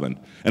 31-7.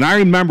 And I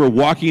remember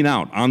walking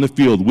out on the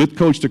field with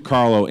Coach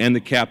DeCarlo and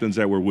the captains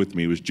that were with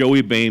me. It was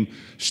Joey Boehm,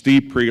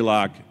 Steve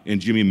Prelock,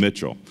 and Jimmy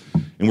Mitchell.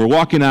 And we're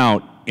walking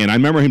out, and I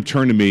remember him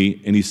turn to me,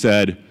 and he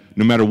said,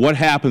 no matter what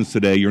happens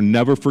today, you'll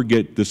never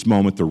forget this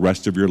moment the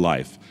rest of your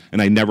life.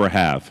 And I never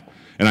have.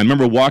 And I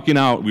remember walking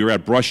out, we were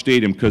at Brush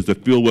Stadium because the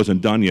field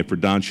wasn't done yet for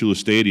Don Shula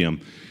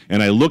Stadium,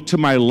 and I looked to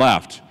my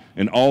left,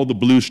 and all the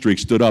blue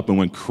streaks stood up and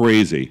went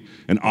crazy.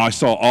 And I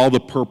saw all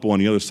the purple on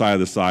the other side of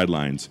the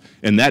sidelines.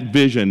 And that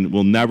vision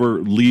will never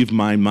leave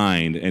my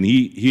mind. And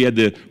he had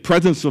the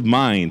presence of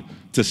mind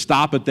to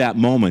stop at that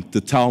moment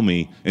to tell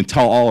me and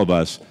tell all of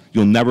us,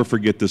 you'll never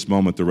forget this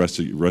moment the rest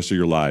of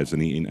your lives.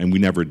 And we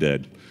never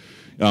did.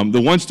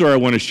 The one story I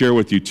want to share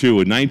with you, too,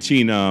 in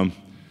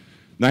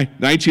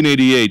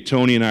 1988,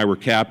 Tony and I were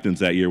captains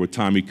that year with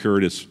Tommy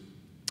Curtis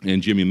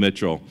and Jimmy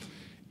Mitchell.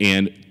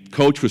 And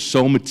Coach was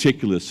so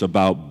meticulous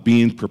about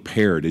being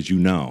prepared, as you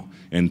know.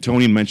 And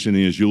Tony mentioned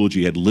in his eulogy,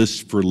 he had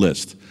list for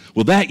list.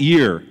 Well, that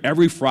year,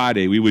 every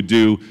Friday, we would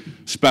do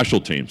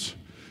special teams.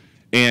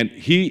 And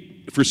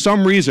he, for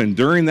some reason,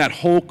 during that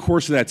whole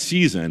course of that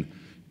season,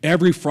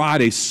 every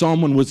Friday,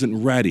 someone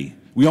wasn't ready.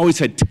 We always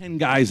had 10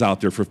 guys out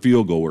there for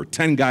field goal or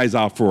 10 guys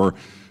out for a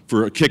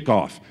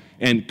kickoff.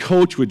 And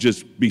Coach would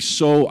just be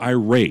so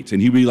irate. And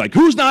he'd be like,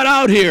 who's not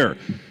out here?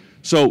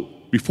 So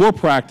before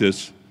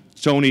practice,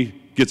 Tony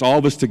gets all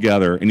of us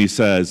together and he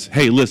says,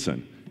 hey,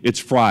 listen, it's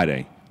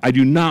Friday. I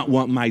do not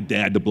want my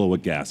dad to blow a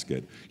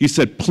gasket. He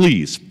said,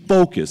 please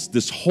focus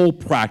this whole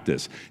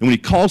practice. And when he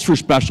calls for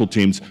special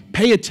teams,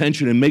 pay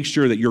attention and make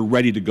sure that you're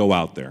ready to go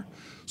out there.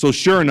 So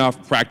sure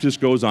enough, practice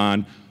goes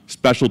on.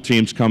 Special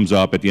teams comes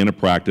up at the end of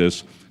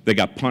practice. They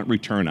got punt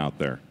return out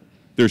there.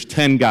 There's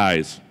 10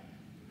 guys.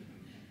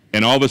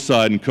 And all of a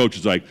sudden, Coach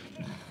is like,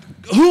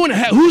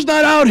 who's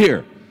not out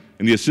here?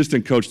 And the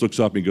assistant coach looks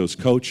up and he goes,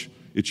 Coach,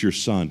 it's your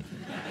son.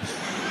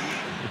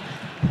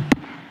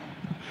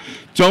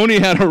 Tony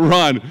had a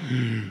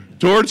run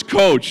towards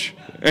Coach,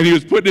 and he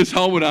was putting his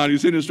helmet on. He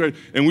was hitting his straight,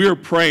 and we were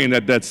praying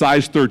that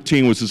size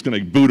 13 was just going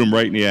to boot him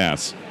right in the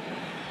ass.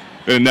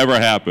 And it never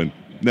happened.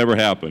 Never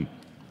happened.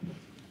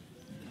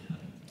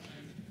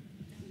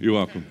 You're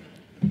welcome.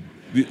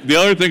 The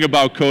other thing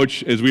about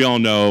Coach, as we all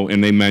know,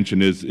 and they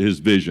mentioned, is his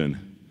vision.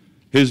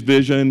 His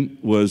vision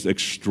was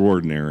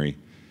extraordinary.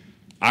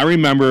 I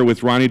remember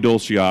with Ronnie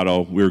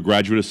Dolciato, we were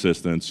graduate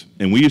assistants,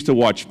 and we used to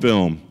watch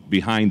film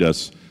behind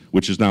us,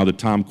 which is now the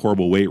Tom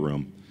Corbel weight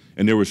room.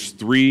 And there was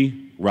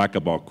 3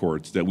 racquetball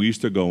courts that we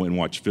used to go and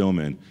watch film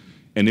in,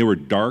 and they were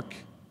dark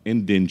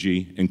and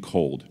dingy and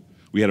cold.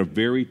 We had a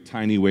very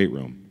tiny weight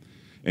room.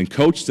 And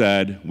Coach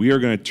said, we are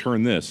going to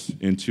turn this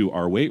into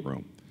our weight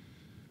room.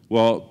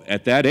 Well,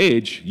 at that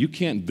age, you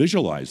can't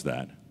visualize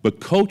that.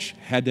 But Coach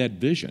had that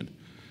vision.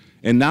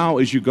 And now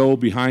as you go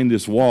behind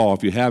this wall,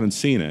 if you haven't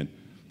seen it,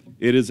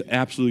 it is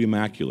absolutely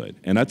immaculate.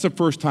 And that's the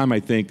first time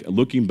I think,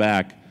 looking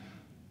back,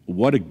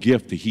 what a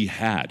gift he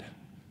had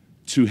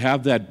to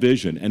have that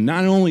vision. And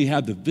not only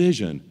have the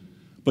vision,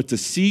 but to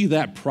see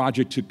that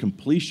project to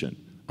completion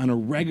on a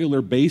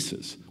regular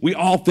basis. We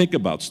all think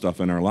about stuff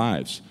in our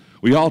lives.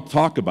 We all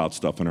talk about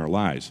stuff in our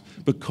lives.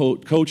 But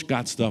Coach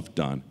got stuff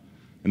done.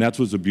 And that's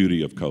what's the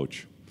beauty of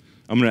Coach.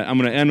 I'm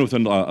gonna end with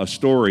a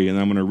story, and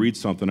I'm gonna read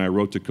something I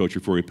wrote to Coach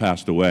before he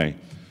passed away.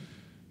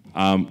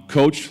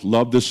 Coach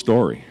loved this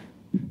story.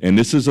 And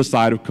this is a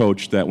side of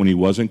Coach that when he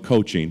wasn't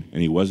coaching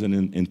and he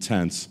wasn't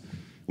intense,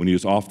 when he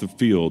was off the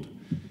field,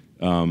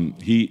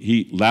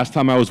 last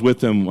time I was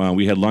with him,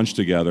 we had lunch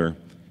together,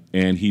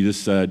 and he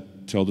just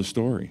said, tell the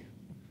story.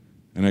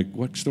 And I,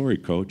 what story,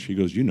 Coach? He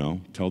goes, you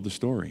know, tell the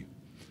story.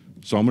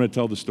 So I'm going to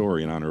tell the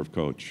story in honor of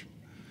Coach.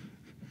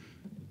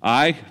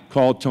 I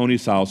called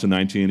Tony's house in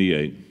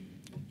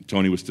 1988.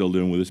 Tony was still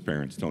living with his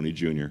parents, Tony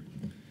Jr.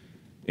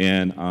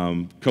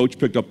 And Coach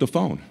picked up the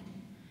phone.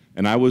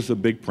 And I was a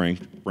big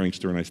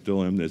prankster, and I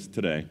still am this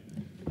today.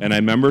 And I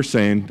remember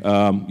saying,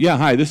 yeah,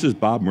 hi, this is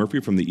Bob Murphy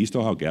from the East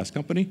Ohio Gas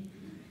Company.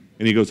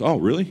 And he goes, oh,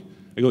 really?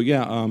 I go,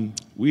 yeah,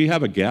 we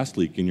have a gas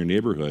leak in your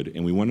neighborhood,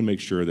 and we want to make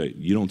sure that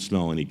you don't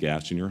smell any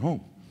gas in your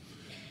home.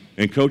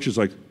 And Coach is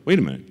like, wait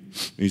a minute.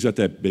 And he's got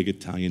that big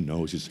Italian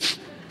nose.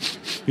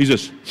 He's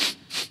just,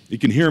 you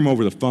can hear him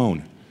over the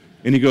phone.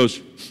 And he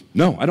goes,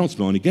 no, I don't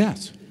smell any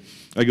gas.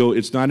 I go,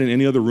 it's not in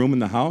any other room in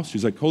the house?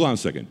 She's like, hold on a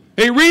second.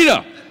 Hey,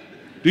 Rita,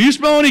 do you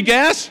smell any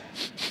gas?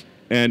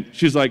 And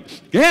she's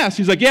like, gas?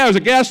 He's like, yeah, there's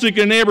a gas leak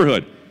in the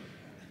neighborhood.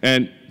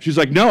 And she's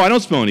like, no, I don't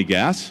smell any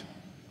gas.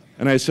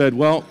 And I said,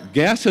 well,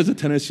 gas has a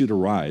tendency to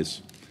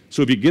rise.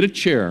 So if you get a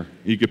chair,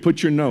 you could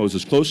put your nose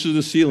as close to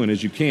the ceiling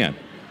as you can.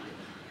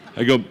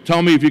 I go,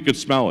 tell me if you could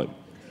smell it.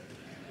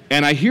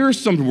 And I hear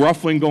some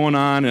ruffling going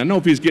on, and I don't know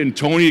if he's getting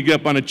Tony to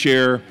get up on a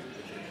chair,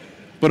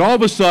 but all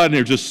of a sudden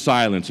there's just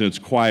silence, and it's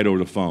quiet over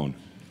the phone.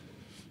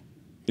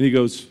 And he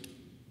goes,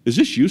 is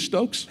this you,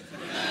 Stokes?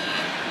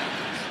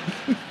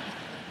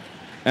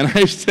 And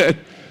I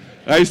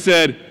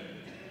said,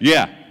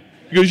 yeah.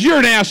 He goes, you're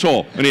an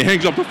asshole. And he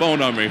hangs up the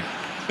phone on me.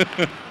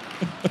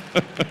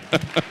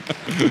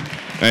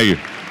 Thank you.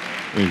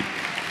 Thank you.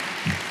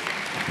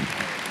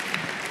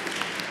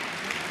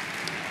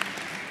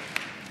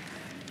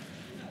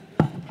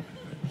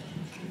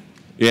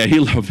 Yeah, he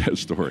loved that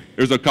story.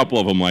 There's a couple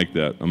of them like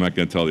that. I'm not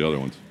going to tell the other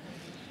ones.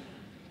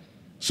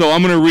 So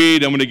I'm going to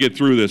read. I'm going to get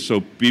through this, so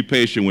be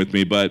patient with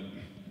me. But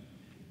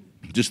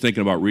just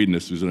thinking about reading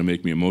this is going to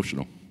make me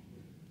emotional.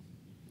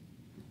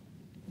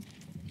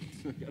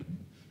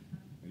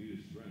 I need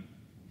a strength.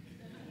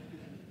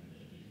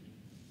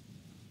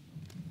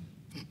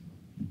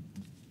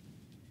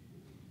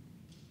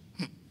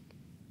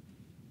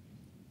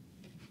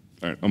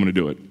 All right, I'm going to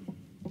do it.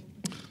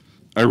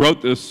 I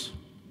wrote this,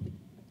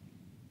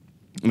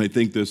 and I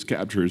think this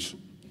captures,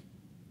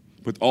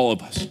 with all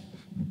of us,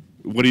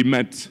 what he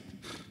meant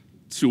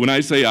to, when I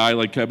say I,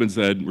 like Kevin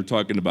said, we're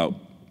talking about,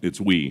 it's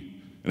we.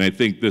 And I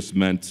think this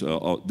meant,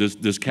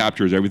 this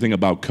captures everything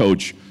about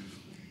Coach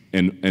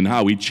and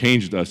how he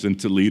changed us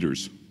into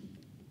leaders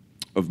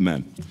of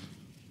men.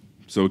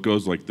 So it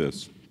goes like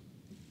this.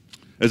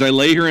 As I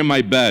lay here in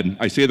my bed,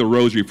 I say the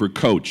rosary for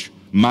Coach,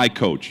 my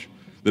coach,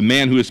 the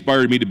man who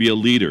inspired me to be a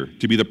leader,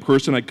 to be the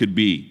person I could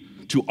be,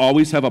 to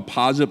always have a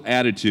positive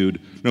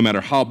attitude no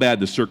matter how bad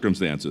the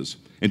circumstances,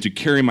 and to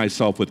carry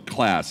myself with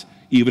class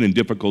even in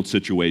difficult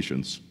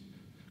situations.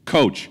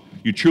 Coach,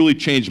 you truly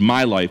changed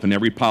my life in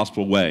every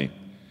possible way.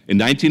 In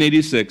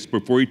 1986,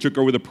 before you took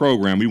over the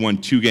program, we won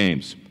 2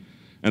 games.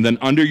 And then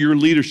under your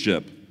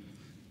leadership,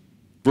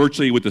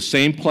 virtually with the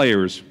same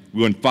players,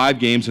 we won 5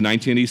 games in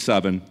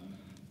 1987,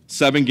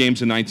 7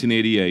 games in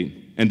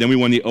 1988, and then we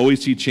won the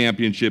OAC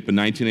championship in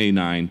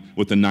 1989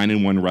 with a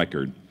 9-1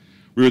 record.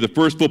 We were the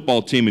first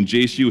football team in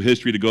JCU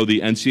history to go to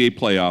the NCAA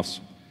playoffs,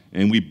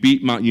 and we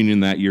beat Mount Union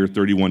that year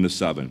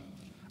 31-7.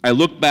 I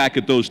look back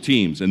at those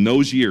teams and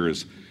those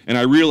years, and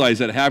I realize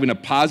that having a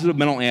positive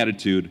mental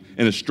attitude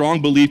and a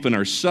strong belief in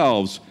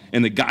ourselves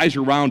and the guys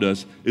around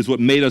us is what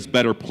made us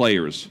better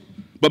players,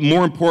 but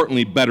more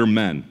importantly, better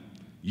men.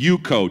 You,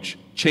 Coach,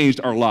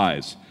 changed our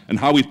lives and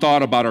how we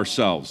thought about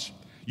ourselves.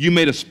 You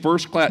made us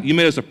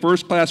a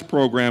first-class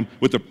program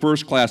with a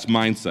first-class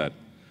mindset.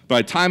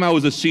 By the time I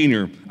was a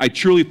senior, I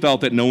truly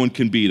felt that no one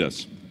can beat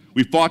us.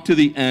 We fought to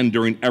the end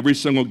during every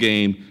single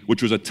game,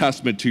 which was a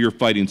testament to your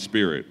fighting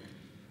spirit.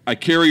 I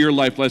carry your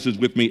life lessons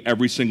with me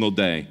every single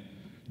day.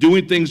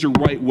 Doing things the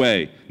right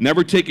way,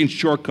 never taking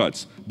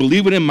shortcuts,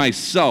 believing in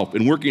myself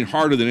and working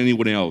harder than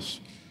anyone else.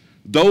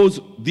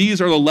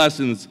 These are the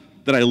lessons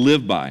that I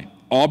live by,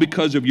 all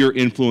because of your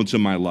influence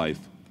in my life.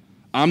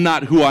 I'm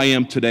not who I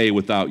am today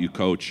without you,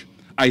 Coach.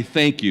 I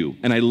thank you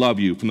and I love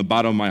you from the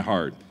bottom of my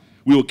heart.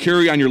 We will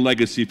carry on your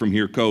legacy from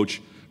here,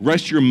 Coach.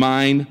 Rest your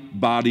mind,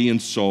 body,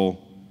 and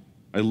soul.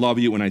 I love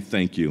you and I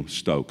thank you,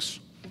 Stokes.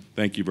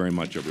 Thank you very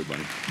much,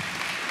 everybody.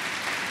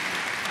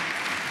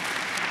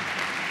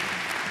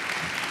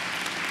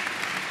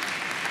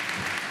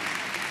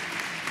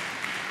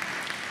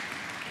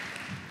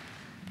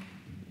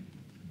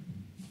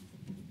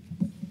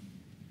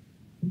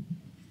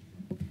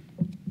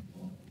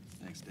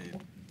 Thanks, Dave.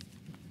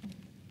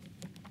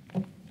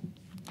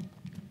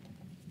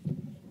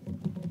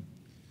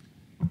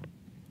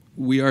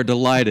 We are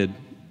delighted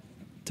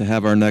to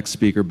have our next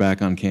speaker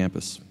back on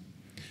campus.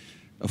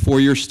 A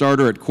 4-year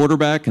starter at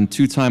quarterback and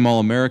 2-time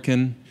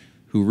All-American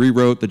who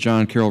rewrote the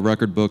John Carroll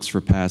record books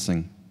for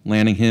passing,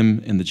 landing him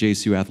in the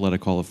JCU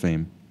Athletic Hall of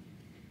Fame.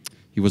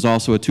 He was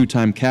also a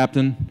 2-time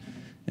captain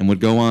and would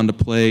go on to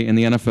play in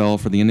the NFL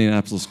for the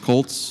Indianapolis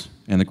Colts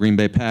and the Green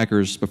Bay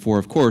Packers before,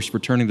 of course,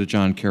 returning to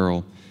John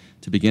Carroll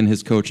to begin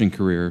his coaching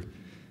career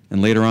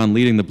and later on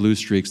leading the Blue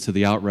Streaks to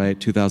the outright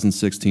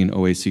 2016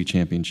 OAC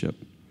championship.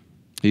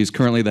 He is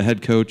currently the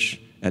head coach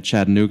at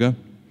Chattanooga.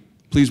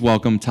 Please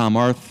welcome Tom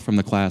Arth from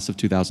the class of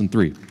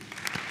 2003.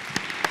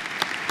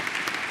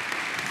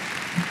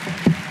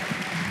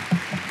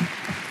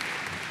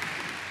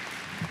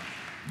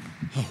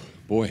 Oh,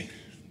 boy,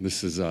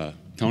 this is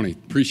Tony,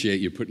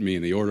 appreciate you putting me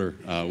in the order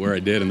where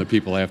I did and the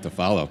people I have to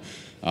follow.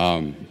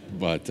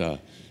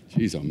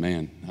 Geez, oh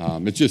man,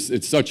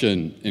 it's such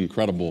an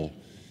incredible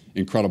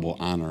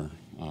honor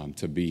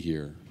to be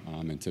here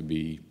and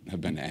to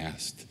have been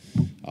asked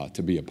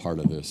to be a part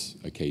of this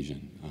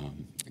occasion.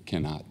 I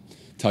cannot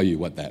tell you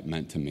what that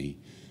meant to me,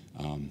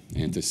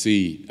 and to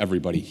see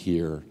everybody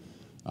here.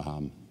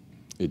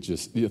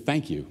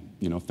 Thank you.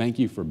 Thank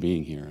you for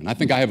being here. And I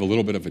think I have a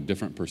little bit of a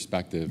different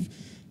perspective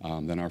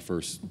than our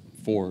first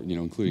four,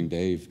 including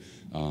Dave,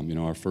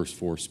 our first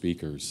four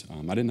speakers.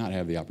 I did not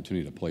have the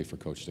opportunity to play for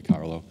Coach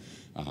DeCarlo.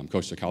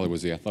 Coach DeCarlo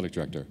was the athletic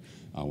director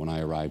when I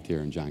arrived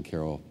here in John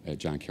Carroll in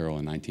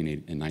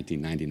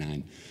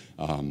 1999.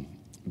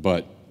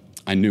 But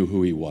I knew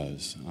who he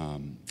was,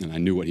 and I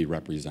knew what he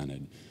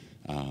represented,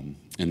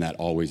 and that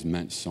always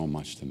meant so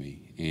much to me.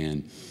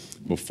 And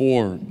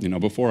before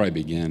I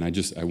begin, I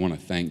want to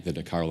thank the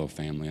DeCarlo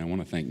family. I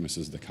want to thank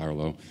Mrs.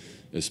 DeCarlo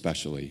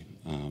especially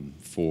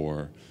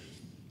for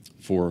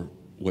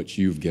what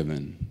you've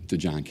given to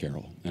John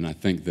Carroll. And I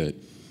think that,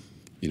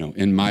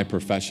 in my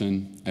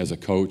profession as a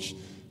coach,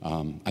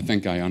 I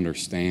think I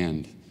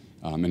understand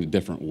in a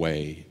different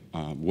way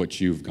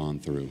what you've gone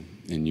through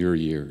in your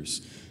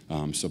years,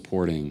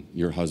 supporting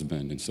your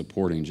husband and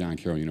supporting John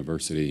Carroll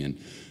University, and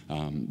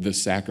the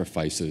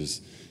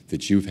sacrifices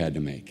that you've had to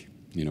make.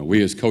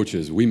 We as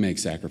coaches, we make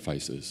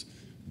sacrifices,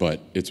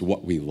 but it's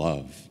what we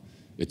love.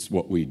 It's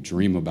what we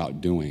dream about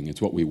doing.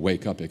 It's what we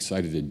wake up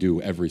excited to do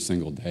every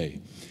single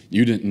day.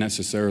 You didn't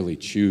necessarily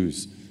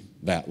choose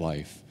that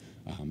life,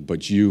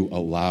 but you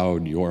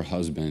allowed your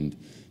husband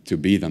to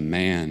be the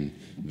man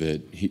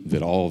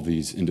that all of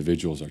these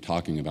individuals are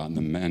talking about,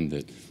 and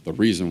the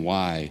reason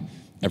why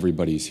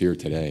everybody's here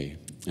today,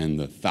 and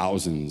the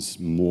thousands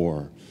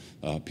more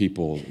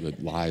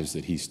lives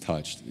that he's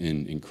touched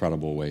in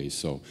incredible ways.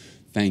 So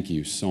thank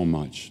you so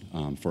much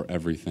for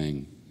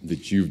everything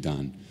that you've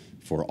done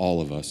for all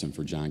of us and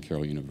for John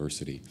Carroll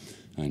University.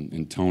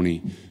 And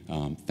Tony,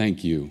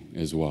 thank you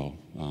as well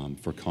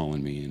for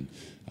calling me, and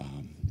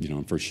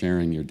and for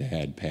sharing your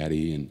dad,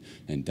 Patty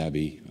and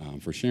Debbie,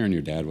 for sharing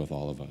your dad with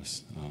all of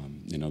us.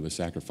 The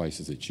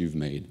sacrifices that you've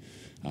made,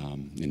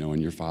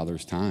 in your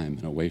father's time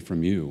and away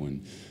from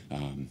you.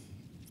 And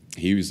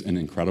he was an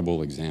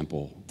incredible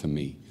example to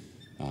me.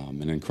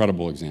 An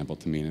incredible example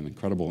to me, and an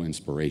incredible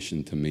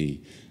inspiration to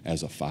me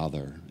as a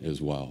father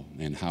as well,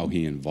 and how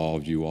he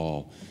involved you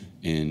all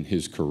in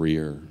his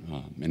career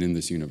and in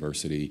this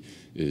university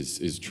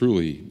is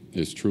truly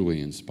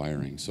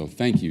inspiring. So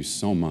thank you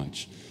so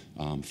much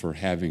for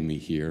having me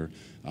here,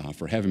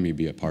 for having me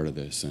be a part of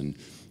this. And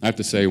I have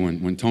to say,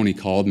 when Tony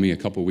called me a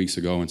couple weeks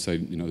ago and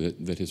said,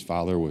 that his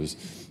father was,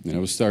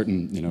 was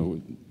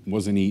starting,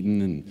 wasn't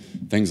eating and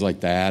things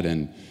like that,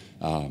 and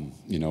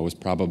it was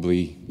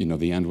probably,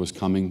 the end was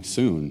coming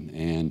soon.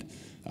 And,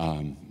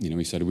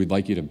 he said, we'd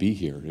like you to be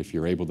here if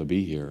you're able to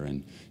be here.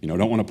 And,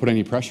 don't want to put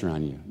any pressure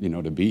on you,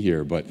 to be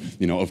here. But,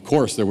 of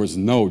course, there was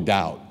no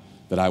doubt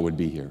that I would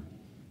be here.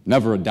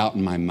 Never a doubt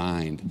in my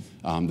mind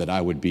that I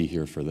would be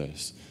here for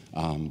this.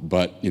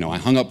 But, I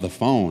hung up the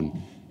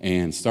phone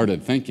and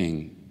started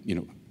thinking,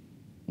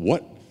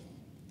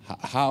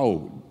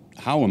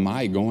 how am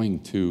I going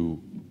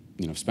to,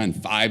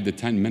 spend 5 to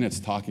 10 minutes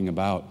talking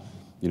about,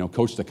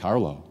 Coach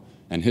DeCarlo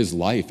and his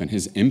life and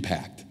his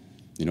impact,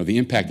 the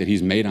impact that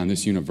he's made on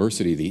this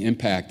university, the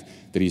impact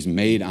that he's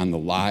made on the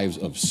lives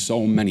of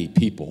so many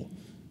people,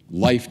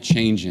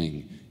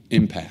 life-changing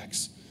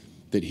impacts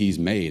that he's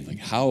made. Like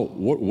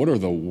what are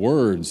the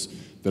words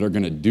that are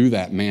going to do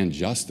that man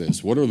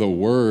justice? What are the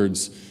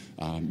words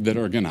that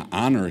are going to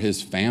honor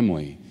his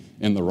family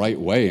in the right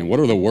way? And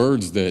what are the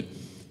words that,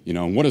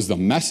 what is the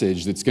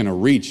message that's going to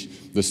reach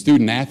the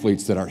student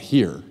athletes that are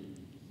here?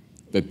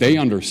 That they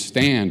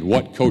understand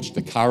what Coach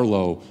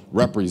DeCarlo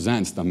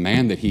represents, the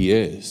man that he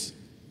is,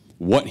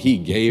 what he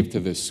gave to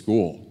this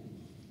school,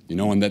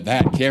 and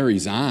that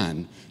carries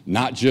on,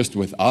 not just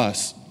with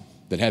us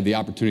that had the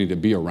opportunity to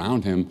be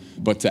around him,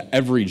 but to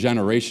every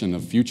generation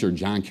of future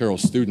John Carroll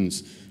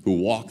students who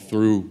walk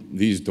through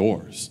these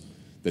doors,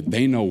 that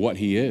they know what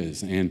he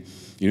is. And,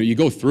 you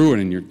go through it,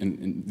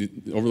 and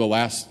over the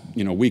last,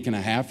 week and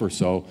a half or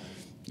so,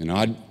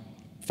 I'd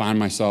find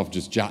myself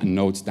just jotting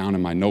notes down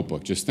in my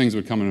notebook. Just things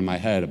would come into my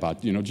head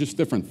about, just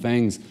different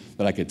things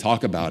that I could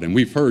talk about. And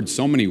we've heard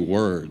so many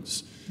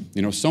words,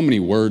 so many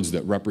words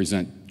that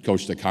represent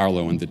Coach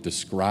DeCarlo and that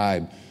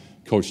describe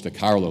Coach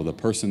DeCarlo, the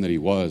person that he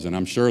was. And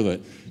I'm sure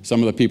that some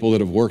of the people that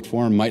have worked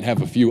for him might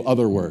have a few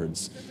other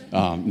words,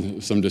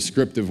 some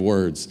descriptive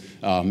words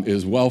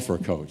as well for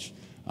Coach.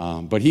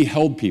 But he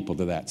held people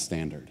to that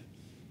standard.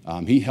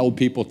 He held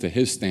people to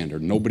his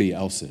standard, nobody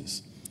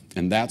else's.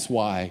 And that's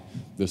why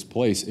this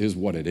place is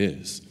what it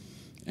is.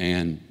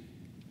 And,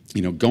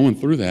 going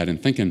through that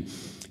and thinking,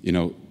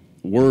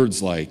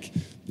 words like,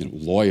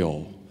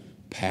 loyal,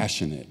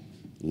 passionate,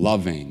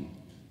 loving,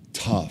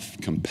 tough,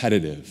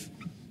 competitive,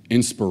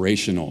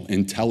 inspirational,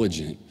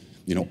 intelligent,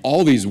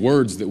 all these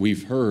words that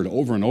we've heard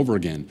over and over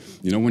again,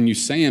 when you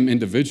say them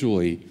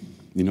individually,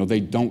 they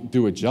don't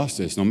do it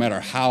justice. No matter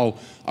how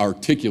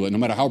articulate, no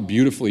matter how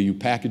beautifully you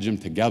package them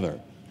together,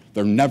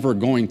 they're never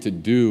going to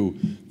do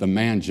the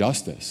man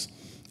justice.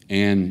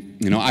 And,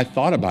 I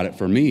thought about it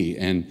for me,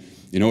 and,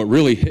 it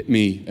really hit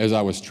me as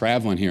I was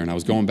traveling here, and I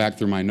was going back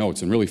through my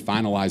notes and really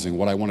finalizing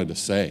what I wanted to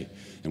say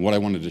and what I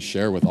wanted to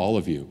share with all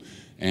of you.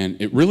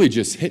 And it really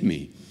just hit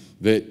me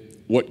that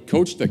what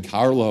Coach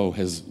DeCarlo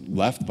has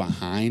left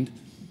behind,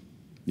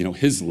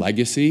 his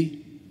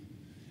legacy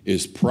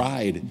is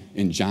pride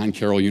in John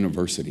Carroll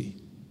University.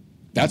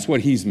 That's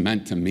what he's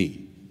meant to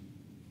me.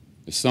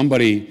 As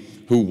somebody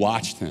who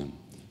watched him,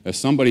 as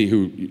somebody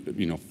who,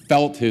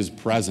 felt his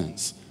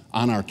presence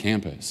on our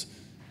campus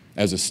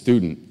as a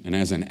student and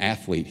as an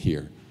athlete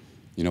here,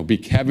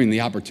 having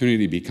the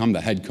opportunity to become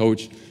the head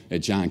coach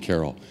at John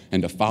Carroll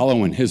and to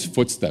follow in his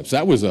footsteps,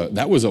 that was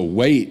a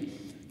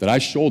weight that I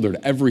shouldered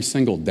every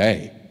single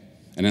day,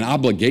 and an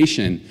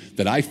obligation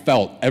that I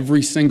felt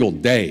every single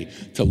day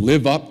to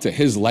live up to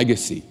his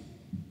legacy,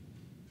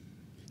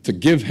 to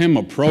give him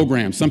a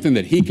program, something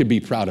that he could be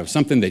proud of,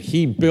 something that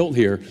he built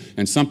here,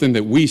 and something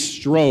that we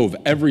strove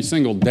every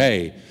single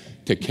day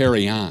to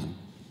carry on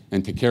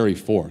and to carry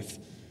forth.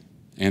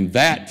 And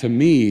that, to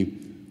me,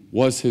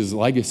 was his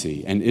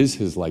legacy and is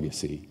his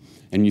legacy.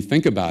 And you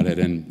think about it,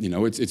 and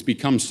it's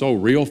become so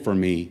real for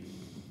me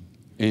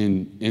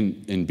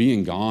in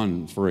being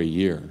gone for a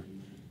year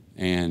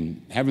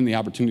and having the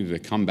opportunity to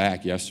come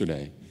back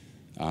yesterday.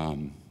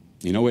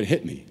 It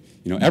hit me.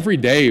 Every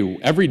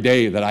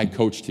day that I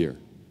coached here,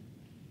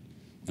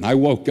 and I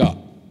woke up,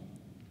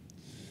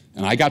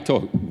 and I got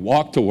to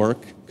walk to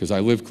work because I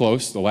lived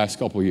close the last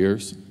couple of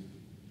years.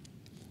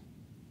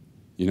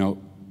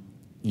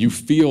 You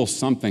feel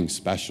something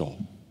special.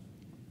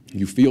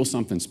 You feel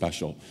something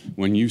special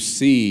when you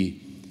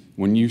see,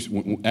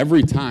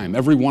 every time,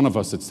 every one of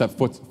us that step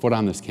foot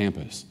on this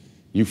campus,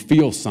 you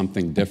feel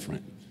something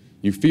different.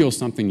 You feel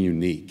something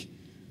unique.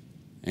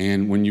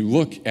 And when you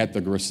look at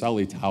the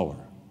Griselli Tower,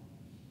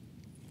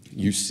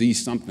 you see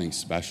something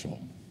special.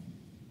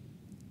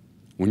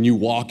 When you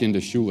walk into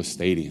Shula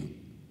Stadium,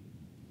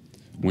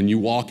 when you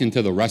walk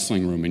into the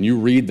wrestling room and you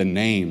read the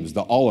names,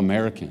 the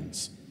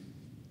All-Americans,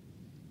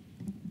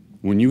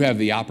 when you have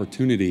the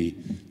opportunity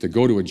to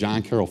go to a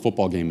John Carroll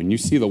football game and you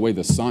see the way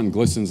the sun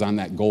glistens on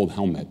that gold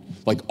helmet,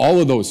 like all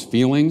of those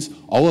feelings,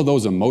 all of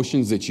those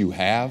emotions that you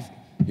have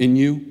in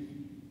you,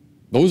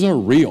 those are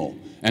real.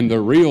 And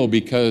they're real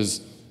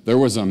because there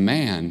was a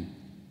man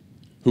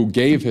who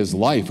gave his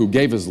life, who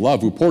gave his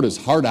love, who poured his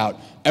heart out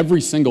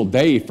every single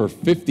day for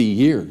 50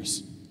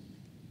 years.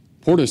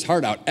 Poured his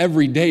heart out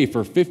every day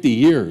for 50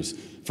 years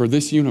for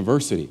this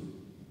university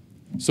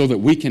so that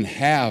we can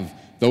have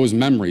those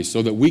memories,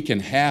 so that we can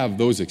have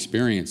those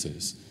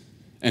experiences.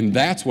 And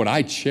that's what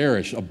I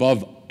cherish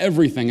above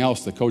everything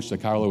else that Coach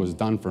DeCarlo has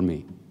done for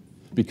me,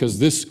 because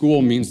this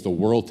school means the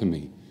world to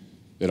me.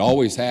 It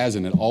always has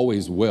and it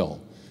always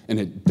will. And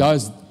it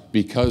does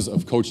because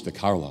of Coach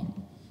DeCarlo,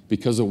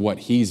 because of what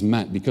he's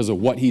meant, because of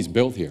what he's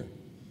built here.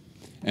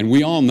 And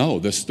we all know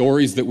the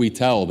stories that we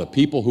tell, the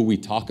people who we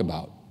talk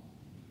about,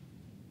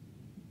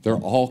 they're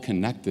all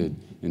connected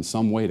in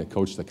some way to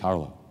Coach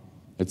DeCarlo.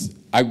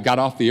 I got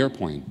off the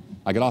airplane.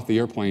 I got off the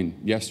airplane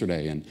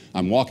yesterday, and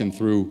I'm walking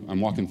through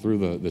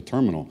the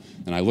terminal,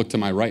 and I look to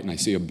my right, and I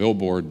see a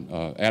billboard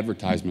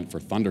advertisement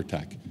for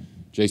ThunderTech,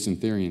 Jason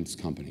Therian's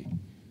company.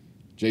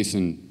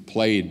 Jason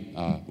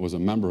was a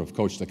member of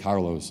Coach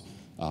DeCarlo's,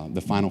 the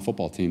final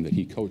football team that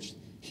he coached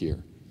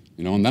here.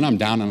 And then I'm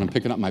down, and I'm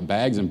picking up my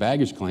bags and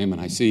baggage claim,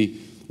 and I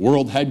see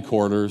world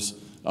headquarters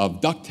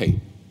of duct tape,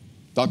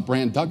 Duck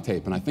brand duct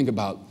tape, and I think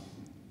about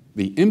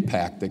the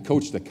impact that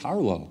Coach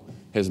DeCarlo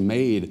has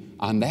made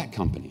on that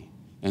company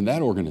and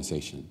that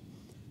organization.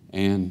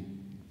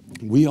 And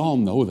we all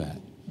know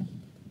that.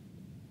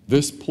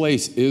 This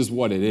place is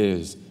what it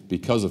is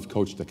because of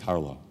Coach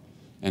DeCarlo.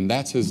 And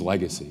that's his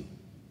legacy.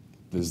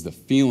 This is the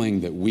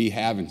feeling that we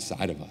have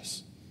inside of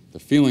us, the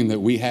feeling that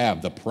we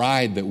have, the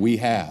pride that we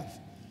have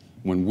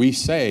when we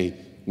say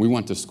we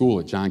went to school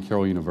at John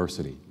Carroll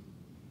University.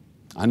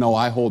 I know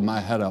I hold my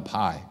head up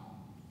high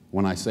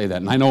when I say that,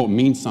 and I know it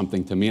means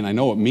something to me, and I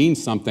know it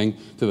means something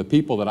to the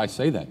people that I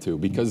say that to,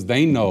 because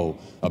they know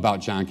about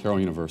John Carroll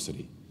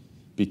University,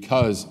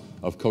 because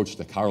of Coach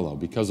DeCarlo,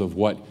 because of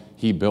what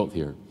he built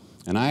here.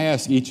 And I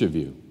ask each of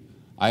you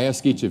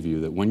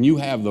that when you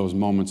have those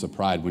moments of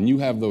pride, when you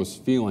have those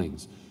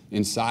feelings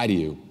inside of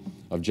you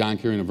of John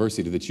Carroll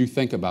University, that you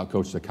think about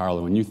Coach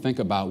DeCarlo and you think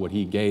about what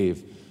he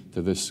gave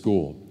to this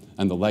school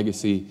and the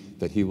legacy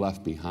that he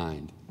left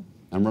behind.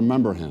 And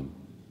remember him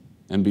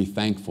and be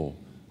thankful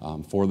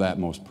for that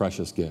most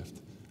precious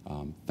gift.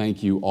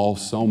 Thank you all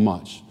so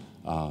much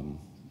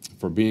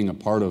for being a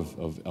part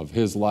of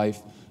his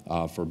life,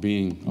 for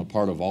being a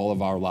part of all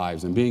of our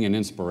lives, and being an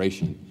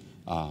inspiration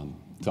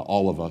to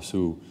all of us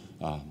who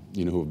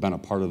have been a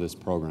part of this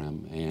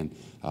program. And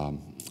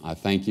I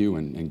thank you,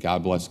 and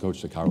God bless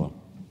Coach DeCarlo.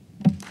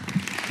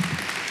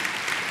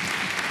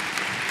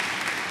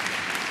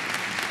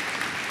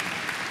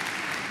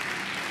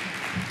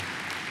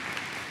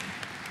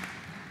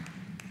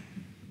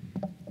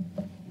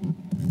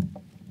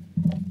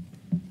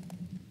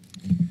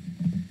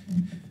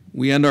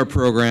 We end our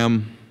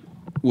program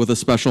with a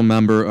special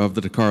member of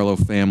the DeCarlo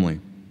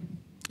family,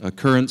 a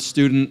current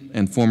student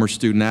and former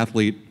student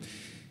athlete.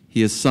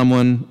 He is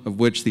someone of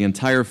which the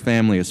entire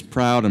family is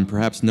proud, and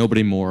perhaps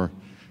nobody more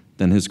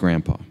than his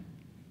grandpa.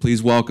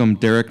 Please welcome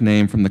Derek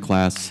Name from the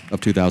class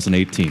of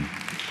 2018.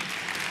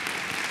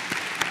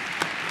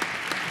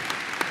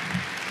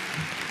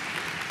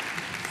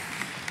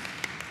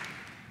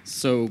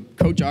 So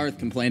Coach Arth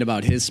complained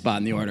about his spot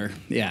in the order.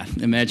 Yeah,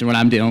 imagine what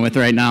I'm dealing with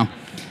right now.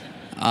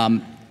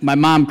 My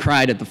mom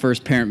cried at the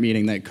first parent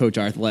meeting that Coach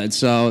Arth led,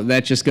 so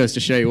that just goes to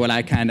show you what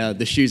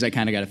the shoes I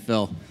kind of got to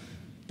fill.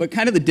 But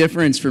kind of the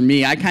difference for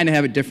me, I kind of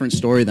have a different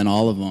story than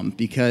all of them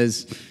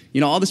because,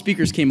 all the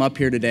speakers came up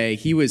here today.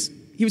 He was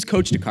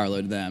Coach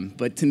DeCarlo to them,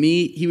 but to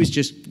me, he was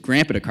just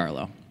Grandpa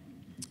DeCarlo.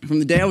 From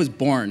the day I was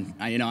born,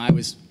 I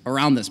was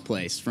around this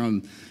place,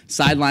 from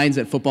sidelines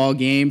at football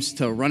games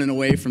to running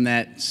away from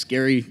that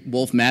scary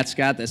wolf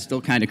mascot that's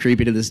still kind of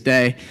creepy to this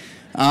day.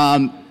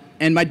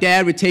 And my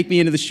dad would take me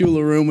into the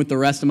Shula room with the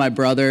rest of my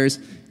brothers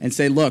and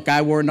say, look,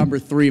 I wore number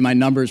 3, my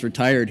number's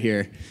retired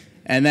here.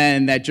 And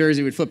then that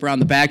jersey would flip around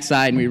the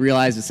backside and we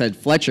realized it said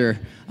Fletcher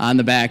on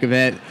the back of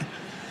it.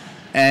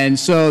 And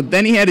so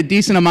then he had a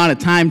decent amount of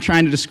time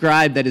trying to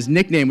describe that his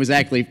nickname was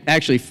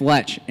actually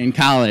Fletch in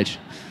college.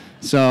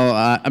 So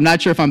I'm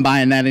not sure if I'm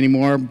buying that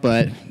anymore,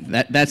 but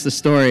that's the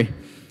story.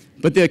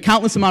 But the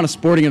countless amount of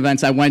sporting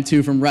events I went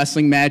to, from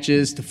wrestling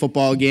matches to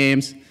football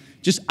games,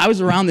 I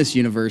was around this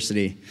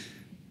university.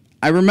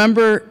 I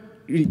remember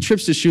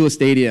trips to Shula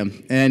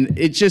Stadium, and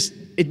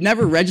it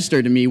never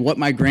registered to me what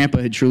my grandpa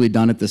had truly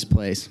done at this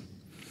place.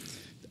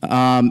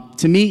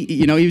 To me,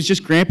 he was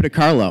just Grandpa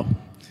DeCarlo.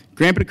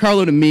 Grandpa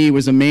DeCarlo to me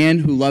was a man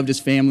who loved his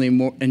family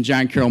and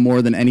John Carroll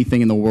more than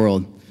anything in the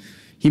world.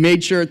 He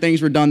made sure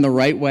things were done the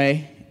right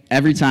way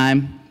every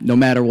time, no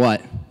matter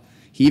what.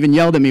 He even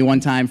yelled at me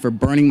one time for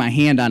burning my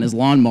hand on his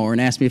lawnmower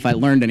and asked me if I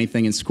learned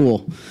anything in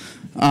school.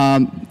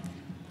 And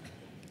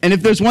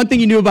if there's one thing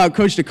you knew about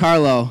Coach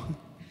DeCarlo,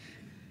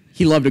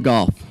 he loved to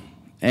golf.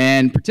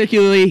 And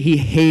particularly, he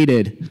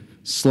hated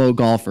slow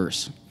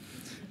golfers.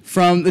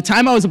 From the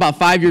time I was about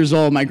 5 years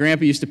old, my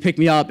grandpa used to pick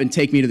me up and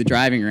take me to the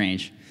driving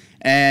range.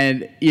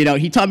 And,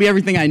 he taught me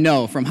everything I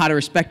know, from how to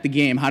respect the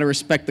game, how to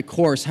respect the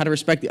course, how to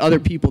respect the other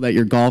people that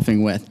you're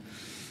golfing with.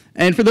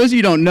 And for those of you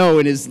who don't know,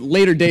 in his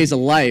later days of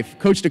life,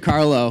 Coach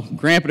DeCarlo,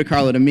 Grandpa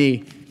DeCarlo to me,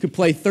 could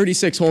play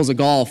 36 holes of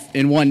golf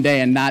in one day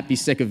and not be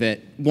sick of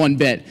it one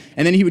bit.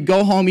 And then he would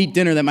go home, eat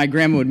dinner that my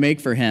grandma would make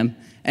for him,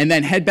 and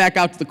then head back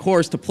out to the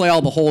course to play all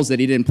the holes that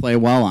he didn't play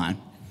well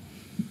on.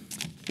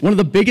 One of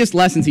the biggest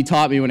lessons he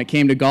taught me when it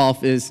came to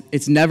golf is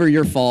it's never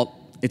your fault,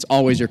 it's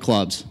always your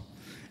club's.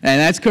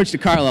 And that's Coach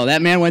DeCarlo.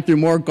 That man went through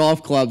more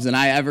golf clubs than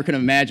I ever could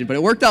imagine, but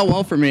it worked out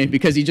well for me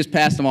because he just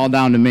passed them all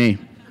down to me.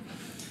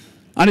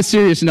 On a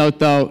serious note,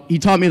 though, he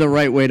taught me the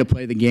right way to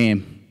play the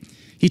game.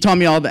 He taught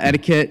me all the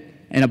etiquette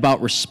and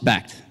about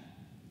respect.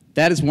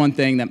 That is one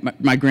thing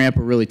that my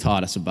grandpa really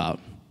taught us about.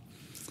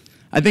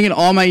 I think in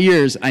all my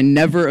years, I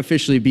never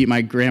officially beat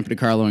my Grandpa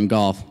DeCarlo in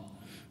golf.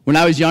 When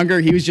I was younger,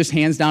 he was just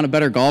hands down a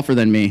better golfer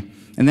than me.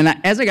 And then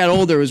as I got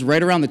older, it was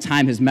right around the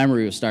time his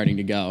memory was starting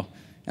to go.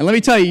 And let me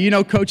tell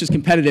you, Coach is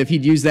competitive.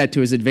 He'd use that to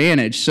his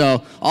advantage.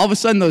 So all of a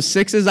sudden, those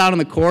 6s out on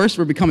the course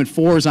were becoming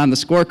 4s on the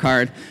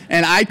scorecard.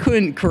 And I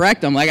couldn't correct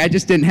them. I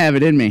just didn't have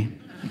it in me.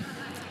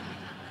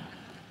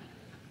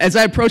 As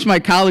I approached my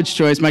college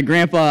choice, my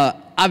grandpa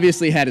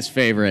obviously had his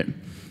favorite.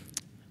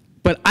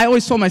 But I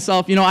always told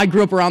myself, I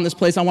grew up around this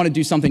place. I want to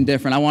do something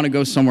different. I want to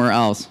go somewhere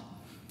else.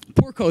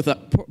 Poor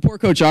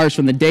Coach Arch,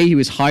 from the day he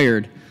was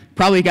hired,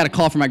 probably got a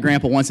call from my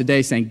grandpa once a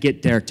day saying,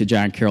 get Derek to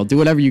John Carroll. Do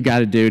whatever you got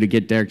to do to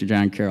get Derek to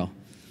John Carroll.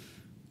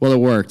 Well, it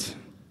worked.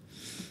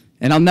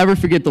 And I'll never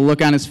forget the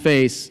look on his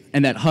face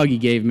and that hug he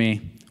gave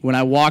me when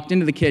I walked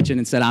into the kitchen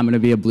and said, I'm going to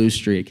be a Blue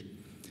Streak.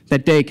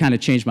 That day kind of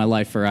changed my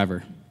life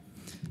forever.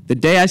 The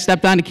day I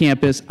stepped onto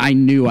campus, I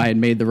knew I had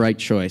made the right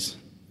choice.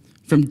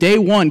 From day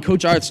one,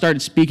 Coach Arth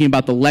started speaking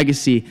about the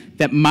legacy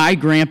that my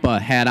grandpa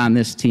had on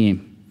this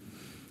team.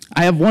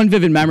 I have one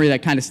vivid memory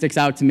that kind of sticks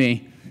out to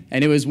me,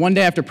 and it was one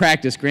day after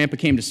practice, Grandpa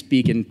came to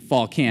speak in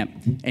fall camp,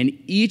 and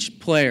each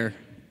player,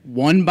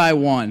 one by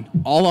one,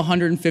 all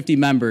 150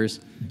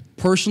 members,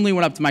 personally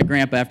went up to my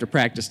grandpa after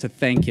practice to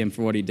thank him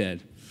for what he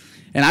did.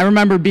 And I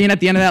remember being at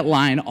the end of that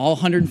line, all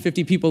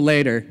 150 people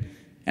later,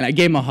 and I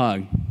gave him a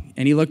hug.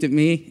 And he looked at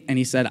me and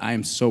he said, I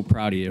am so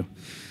proud of you.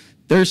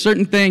 There are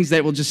certain things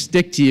that will just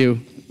stick to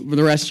you for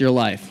the rest of your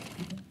life.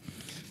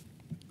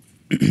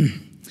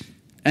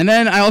 And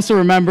then I also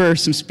remember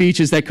some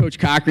speeches that Coach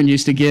Cochran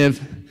used to give.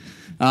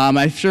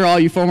 I'm sure all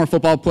you former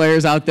football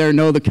players out there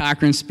know the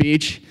Cochran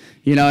speech.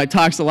 It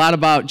talks a lot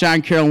about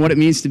John Carroll and what it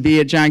means to be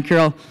at John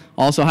Carroll.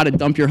 Also how to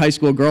dump your high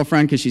school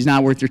girlfriend because she's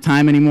not worth your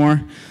time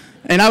anymore.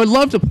 And I would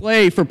love to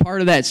play for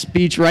part of that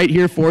speech right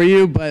here for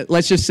you, but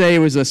let's just say it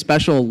was a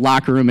special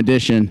locker room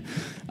edition.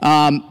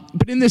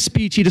 But in this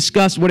speech, he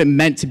discussed what it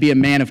meant to be a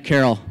man of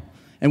Carroll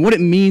and what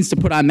it means to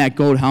put on that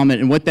gold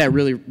helmet and what that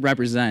really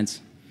represents.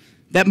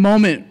 That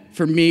moment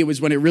for me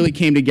was when it really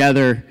came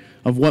together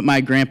of what my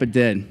grandpa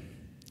did.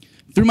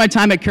 Through my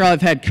time at Carroll,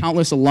 I've had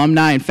countless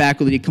alumni and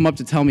faculty come up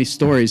to tell me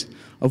stories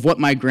of what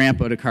my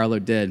grandpa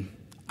DeCarlo did.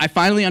 I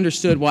finally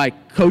understood why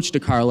Coach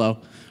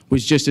DeCarlo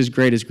was just as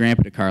great as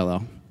Grandpa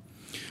DeCarlo.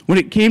 When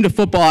it came to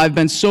football, I've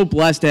been so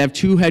blessed to have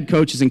two head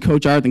coaches in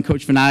Coach Arth and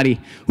Coach Venati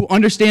who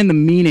understand the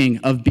meaning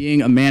of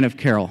being a man of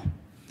Carroll.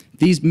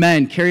 These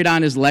men carried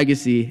on his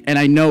legacy, and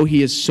I know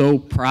he is so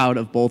proud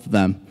of both of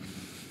them.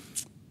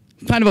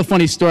 Kind of a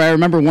funny story. I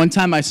remember one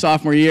time my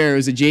sophomore year, it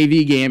was a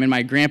JV game, and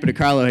my Grandpa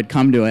DeCarlo had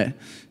come to it.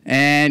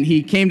 And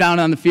he came down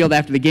on the field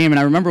after the game, and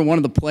I remember one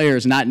of the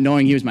players, not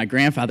knowing he was my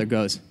grandfather,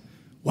 goes,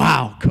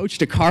 "Wow, Coach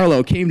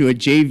DeCarlo came to a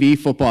JV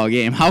football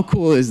game. How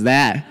cool is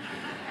that?"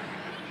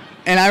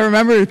 And I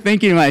remember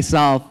thinking to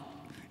myself,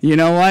 you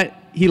know what?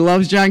 He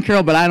loves John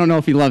Carroll, but I don't know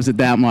if he loves it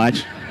that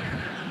much.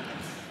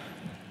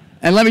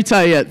 And let me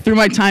tell you, through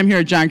my time here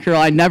at John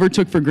Carroll, I never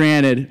took for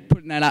granted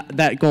putting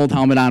that gold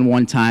helmet on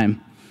one time.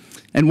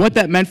 And what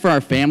that meant for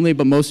our family,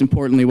 but most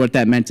importantly, what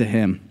that meant to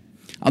him.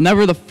 I'll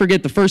never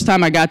forget the first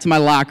time I got to my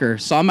locker,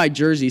 saw my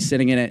jersey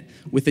sitting in it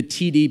with a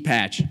TD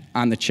patch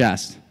on the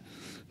chest.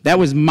 That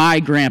was my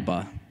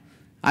grandpa.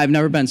 I've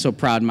never been so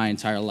proud in my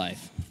entire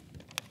life.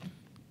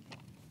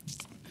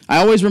 I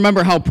always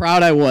remember how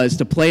proud I was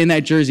to play in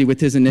that jersey with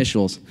his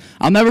initials.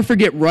 I'll never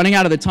forget running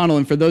out of the tunnel,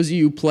 and for those of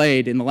you who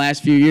played in the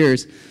last few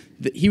years,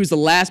 he was the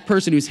last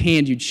person whose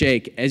hand you'd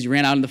shake as you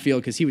ran out in the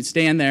field because he would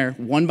stand there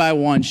one by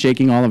one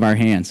shaking all of our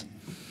hands.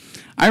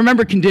 I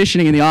remember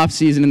conditioning in the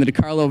off-season in the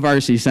DeCarlo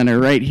Varsity Center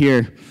right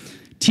here.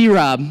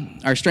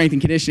 T-Rob, our strength and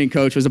conditioning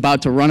coach, was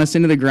about to run us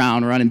into the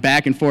ground, running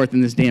back and forth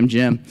in this damn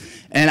gym.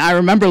 And I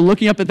remember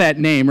looking up at that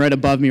name right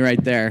above me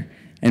right there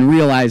and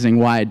realizing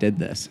why I did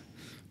this.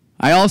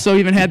 I also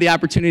even had the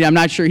opportunity, I'm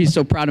not sure he's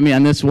so proud of me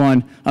on this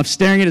one, of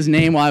staring at his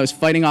name while I was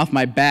fighting off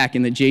my back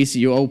in the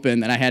JCU Open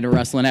that I had to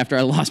wrestle in after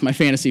I lost my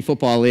fantasy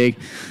football league.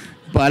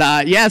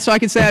 But yeah, so I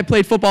can say I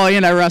played football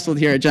and I wrestled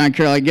here at John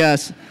Carroll, I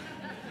guess.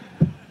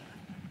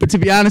 But to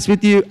be honest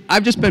with you,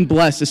 I've just been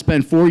blessed to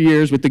spend 4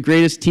 years with the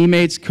greatest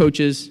teammates,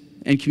 coaches,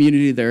 and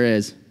community there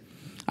is.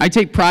 I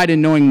take pride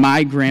in knowing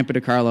my Grandpa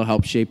DeCarlo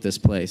helped shape this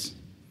place.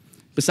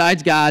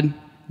 Besides God,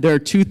 there are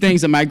two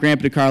things that my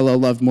Grandpa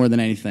DeCarlo loved more than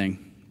anything: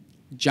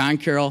 John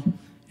Carroll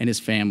and his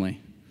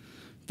family.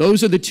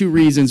 Those are the two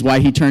reasons why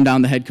he turned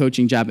down the head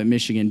coaching job at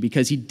Michigan,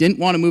 because he didn't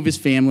want to move his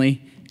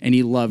family and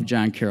he loved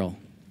John Carroll.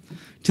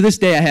 To this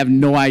day, I have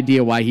no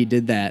idea why he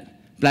did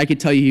that, but I could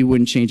tell you he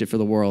wouldn't change it for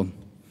the world.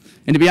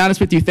 And to be honest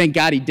with you, thank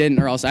God he didn't,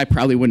 or else I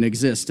probably wouldn't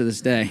exist to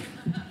this day.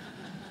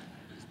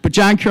 But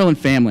John Carroll and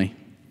family,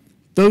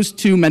 those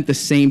two meant the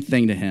same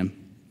thing to him.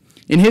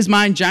 In his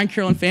mind, John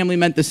Carroll and family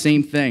meant the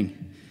same thing.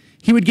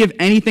 He would give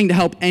anything to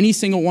help any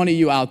single one of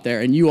you out there,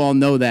 and you all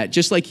know that,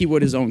 just like he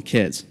would his own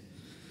kids.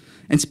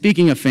 And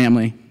speaking of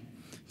family,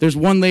 there's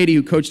one lady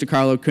who Coach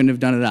DeCarlo couldn't have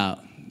done it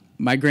out,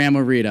 my Grandma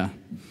Rita.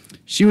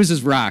 She was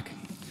his rock.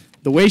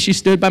 The way she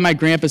stood by my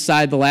grandpa's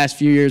side the last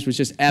few years was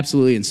just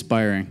absolutely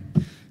inspiring.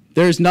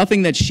 There's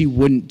nothing that she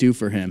wouldn't do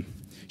for him.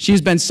 She's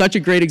been such a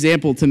great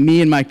example to me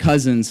and my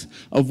cousins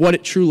of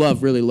what true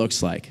love really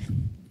looks like.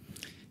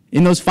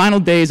 In those final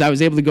days, I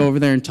was able to go over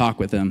there and talk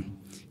with him.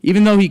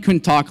 Even though he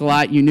couldn't talk a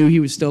lot, you knew he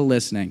was still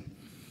listening.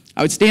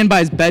 I would stand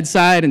by his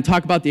bedside and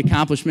talk about the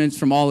accomplishments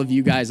from all of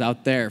you guys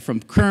out there, from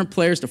current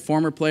players to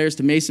former players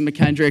to Mason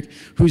McKendrick,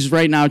 who's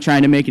right now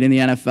trying to make it in the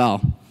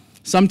NFL.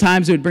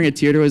 Sometimes it would bring a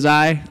tear to his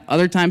eye.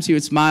 Other times he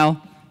would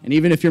smile. And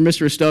even if you're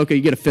Mr. Stoka,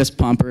 you get a fist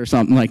pump or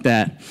something like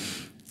that.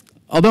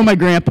 Although my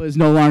grandpa is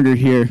no longer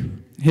here,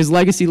 his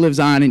legacy lives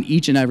on in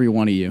each and every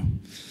one of you.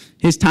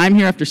 His time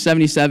here after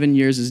 77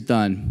 years is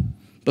done.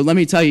 But let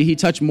me tell you, he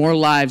touched more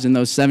lives in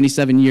those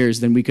 77 years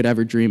than we could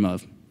ever dream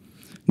of.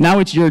 Now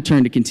it's your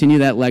turn to continue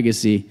that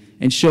legacy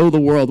and show the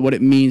world what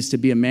it means to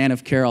be a man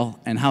of Carroll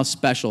and how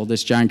special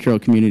this John Carroll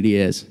community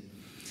is.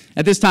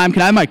 At this time,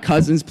 can I have my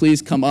cousins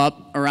please come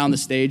up around the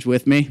stage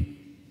with me?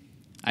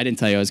 I didn't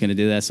tell you I was going to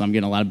do that, so I'm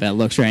getting a lot of bad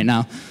looks right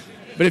now.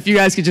 But if you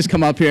guys could just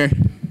come up here.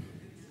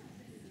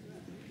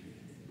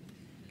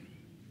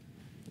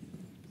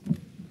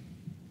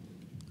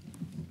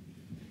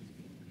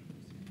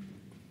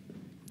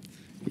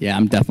 Yeah,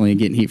 I'm definitely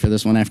getting heat for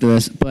this one after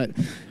this. But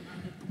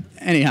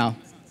anyhow,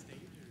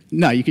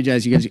 no, you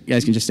guys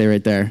can just stay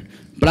right there.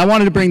 But I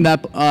wanted to bring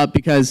that up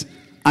because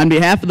on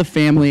behalf of the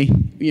family,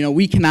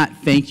 we cannot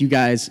thank you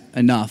guys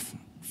enough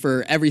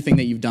for everything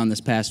that you've done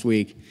this past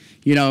week.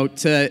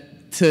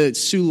 To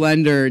Sue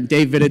Lender,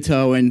 Dave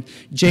Vitito, and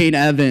Jane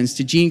Evans,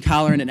 to Gene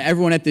Colleran, and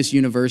everyone at this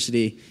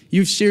university,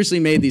 you've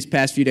seriously made these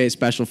past few days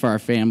special for our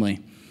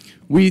family.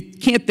 We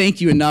can't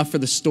thank you enough for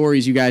the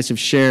stories you guys have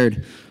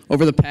shared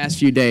over the past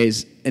few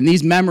days, and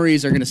these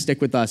memories are going to stick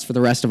with us for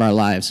the rest of our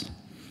lives.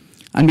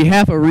 On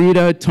behalf of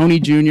Rita, Tony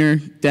Jr.,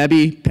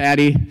 Debbie,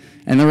 Patty,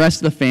 and the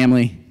rest of the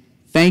family,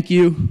 thank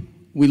you,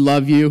 we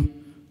love you,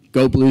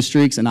 go Blue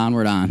Streaks, and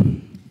onward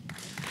on.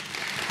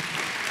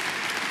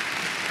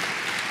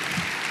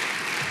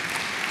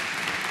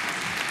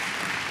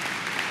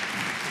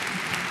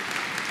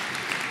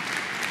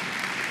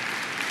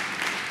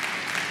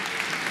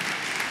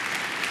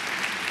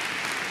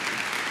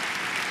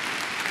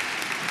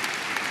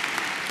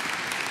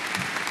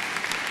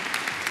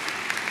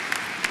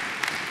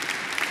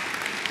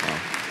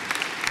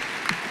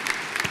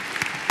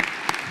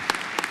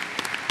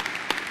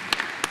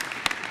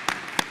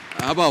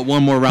 How about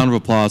one more round of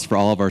applause for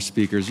all of our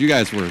speakers? You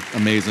guys were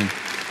amazing.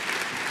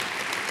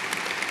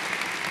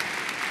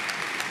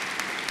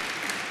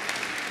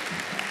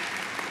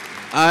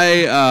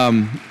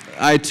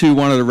 I too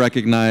wanted to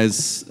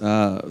recognize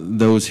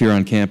those here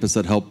on campus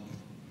that helped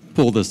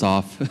pull this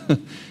off.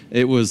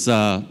 It was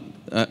a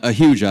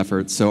huge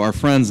effort. So our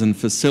friends in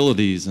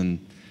facilities and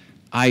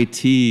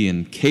IT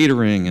and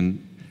catering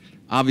and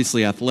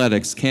obviously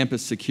athletics,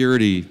 campus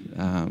security,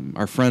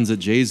 our friends at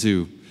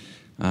JCU,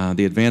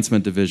 the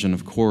advancement division,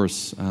 of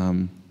course.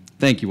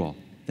 Thank you all.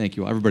 Thank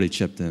you all. Everybody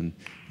chipped in.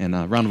 And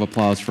a round of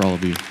applause for all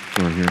of you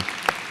who are here.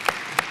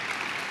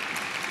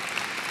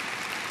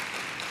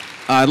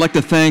 I'd like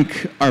to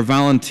thank our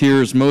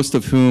volunteers, most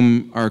of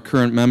whom are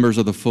current members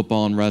of the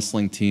football and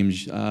wrestling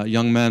teams.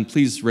 Young men,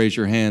 please raise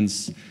your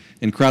hands.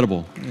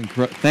 Incredible.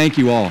 Thank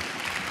you all.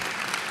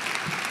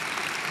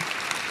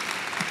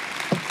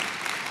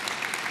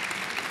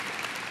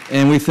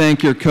 And we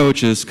thank your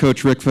coaches,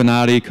 Coach Rick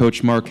Venati,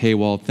 Coach Mark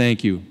Haywald.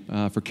 Thank you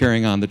for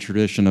carrying on the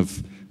tradition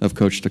of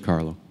Coach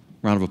DeCarlo.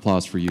 Round of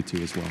applause for you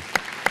two as well.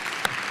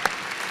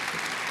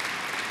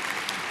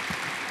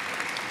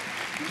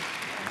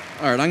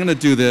 All right, I'm going to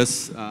do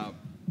this. I'm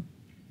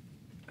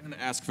going to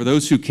ask for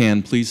those who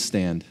can, please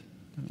stand.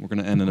 We're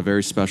going to end in a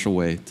very special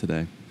way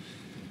today.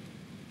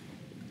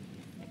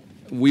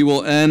 We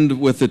will end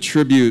with a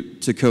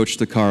tribute to Coach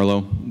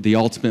DeCarlo, the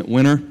ultimate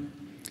winner,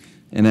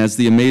 and as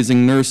the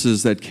amazing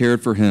nurses that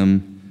cared for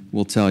him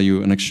will tell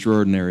you, an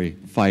extraordinary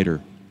fighter.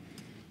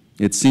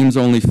 It seems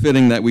only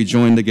fitting that we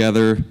join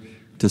together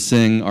to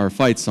sing our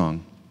fight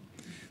song.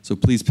 So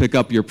please pick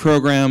up your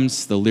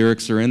programs. The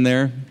lyrics are in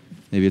there.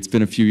 Maybe it's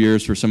been a few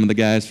years for some of the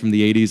guys from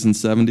the 80s and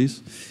 70s.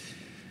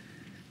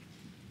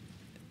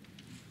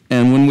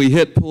 And when we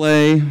hit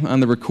play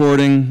on the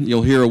recording,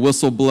 you'll hear a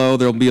whistle blow.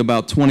 There'll be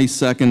about 20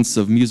 seconds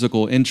of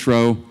musical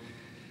intro.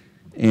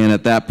 And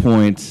at that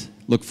point,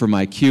 look for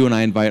my cue, and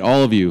I invite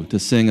all of you to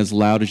sing as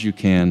loud as you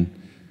can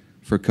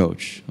for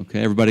Coach. Okay,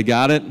 everybody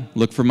got it?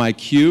 Look for my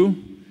cue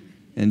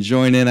and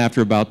join in after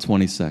about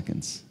 20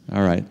 seconds.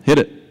 All right, hit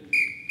it.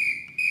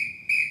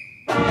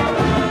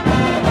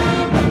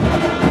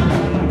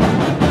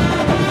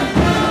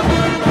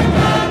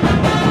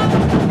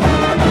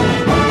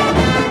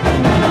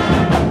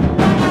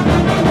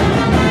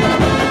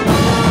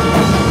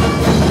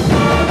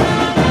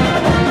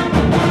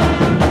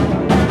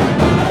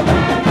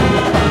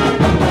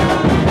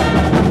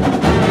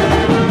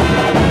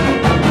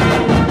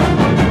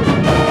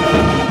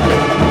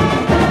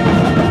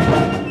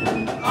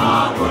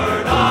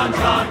 Onward on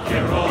John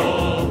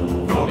Carroll,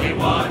 for we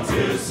want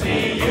to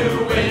see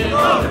you win.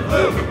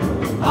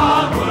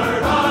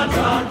 Onward on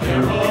John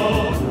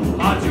Carroll,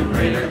 on to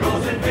greater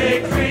goals and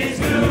victories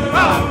new.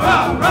 Onward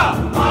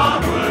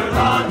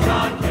on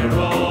John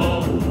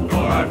Carroll, for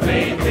our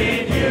faith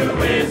in you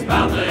is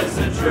boundless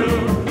and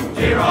true.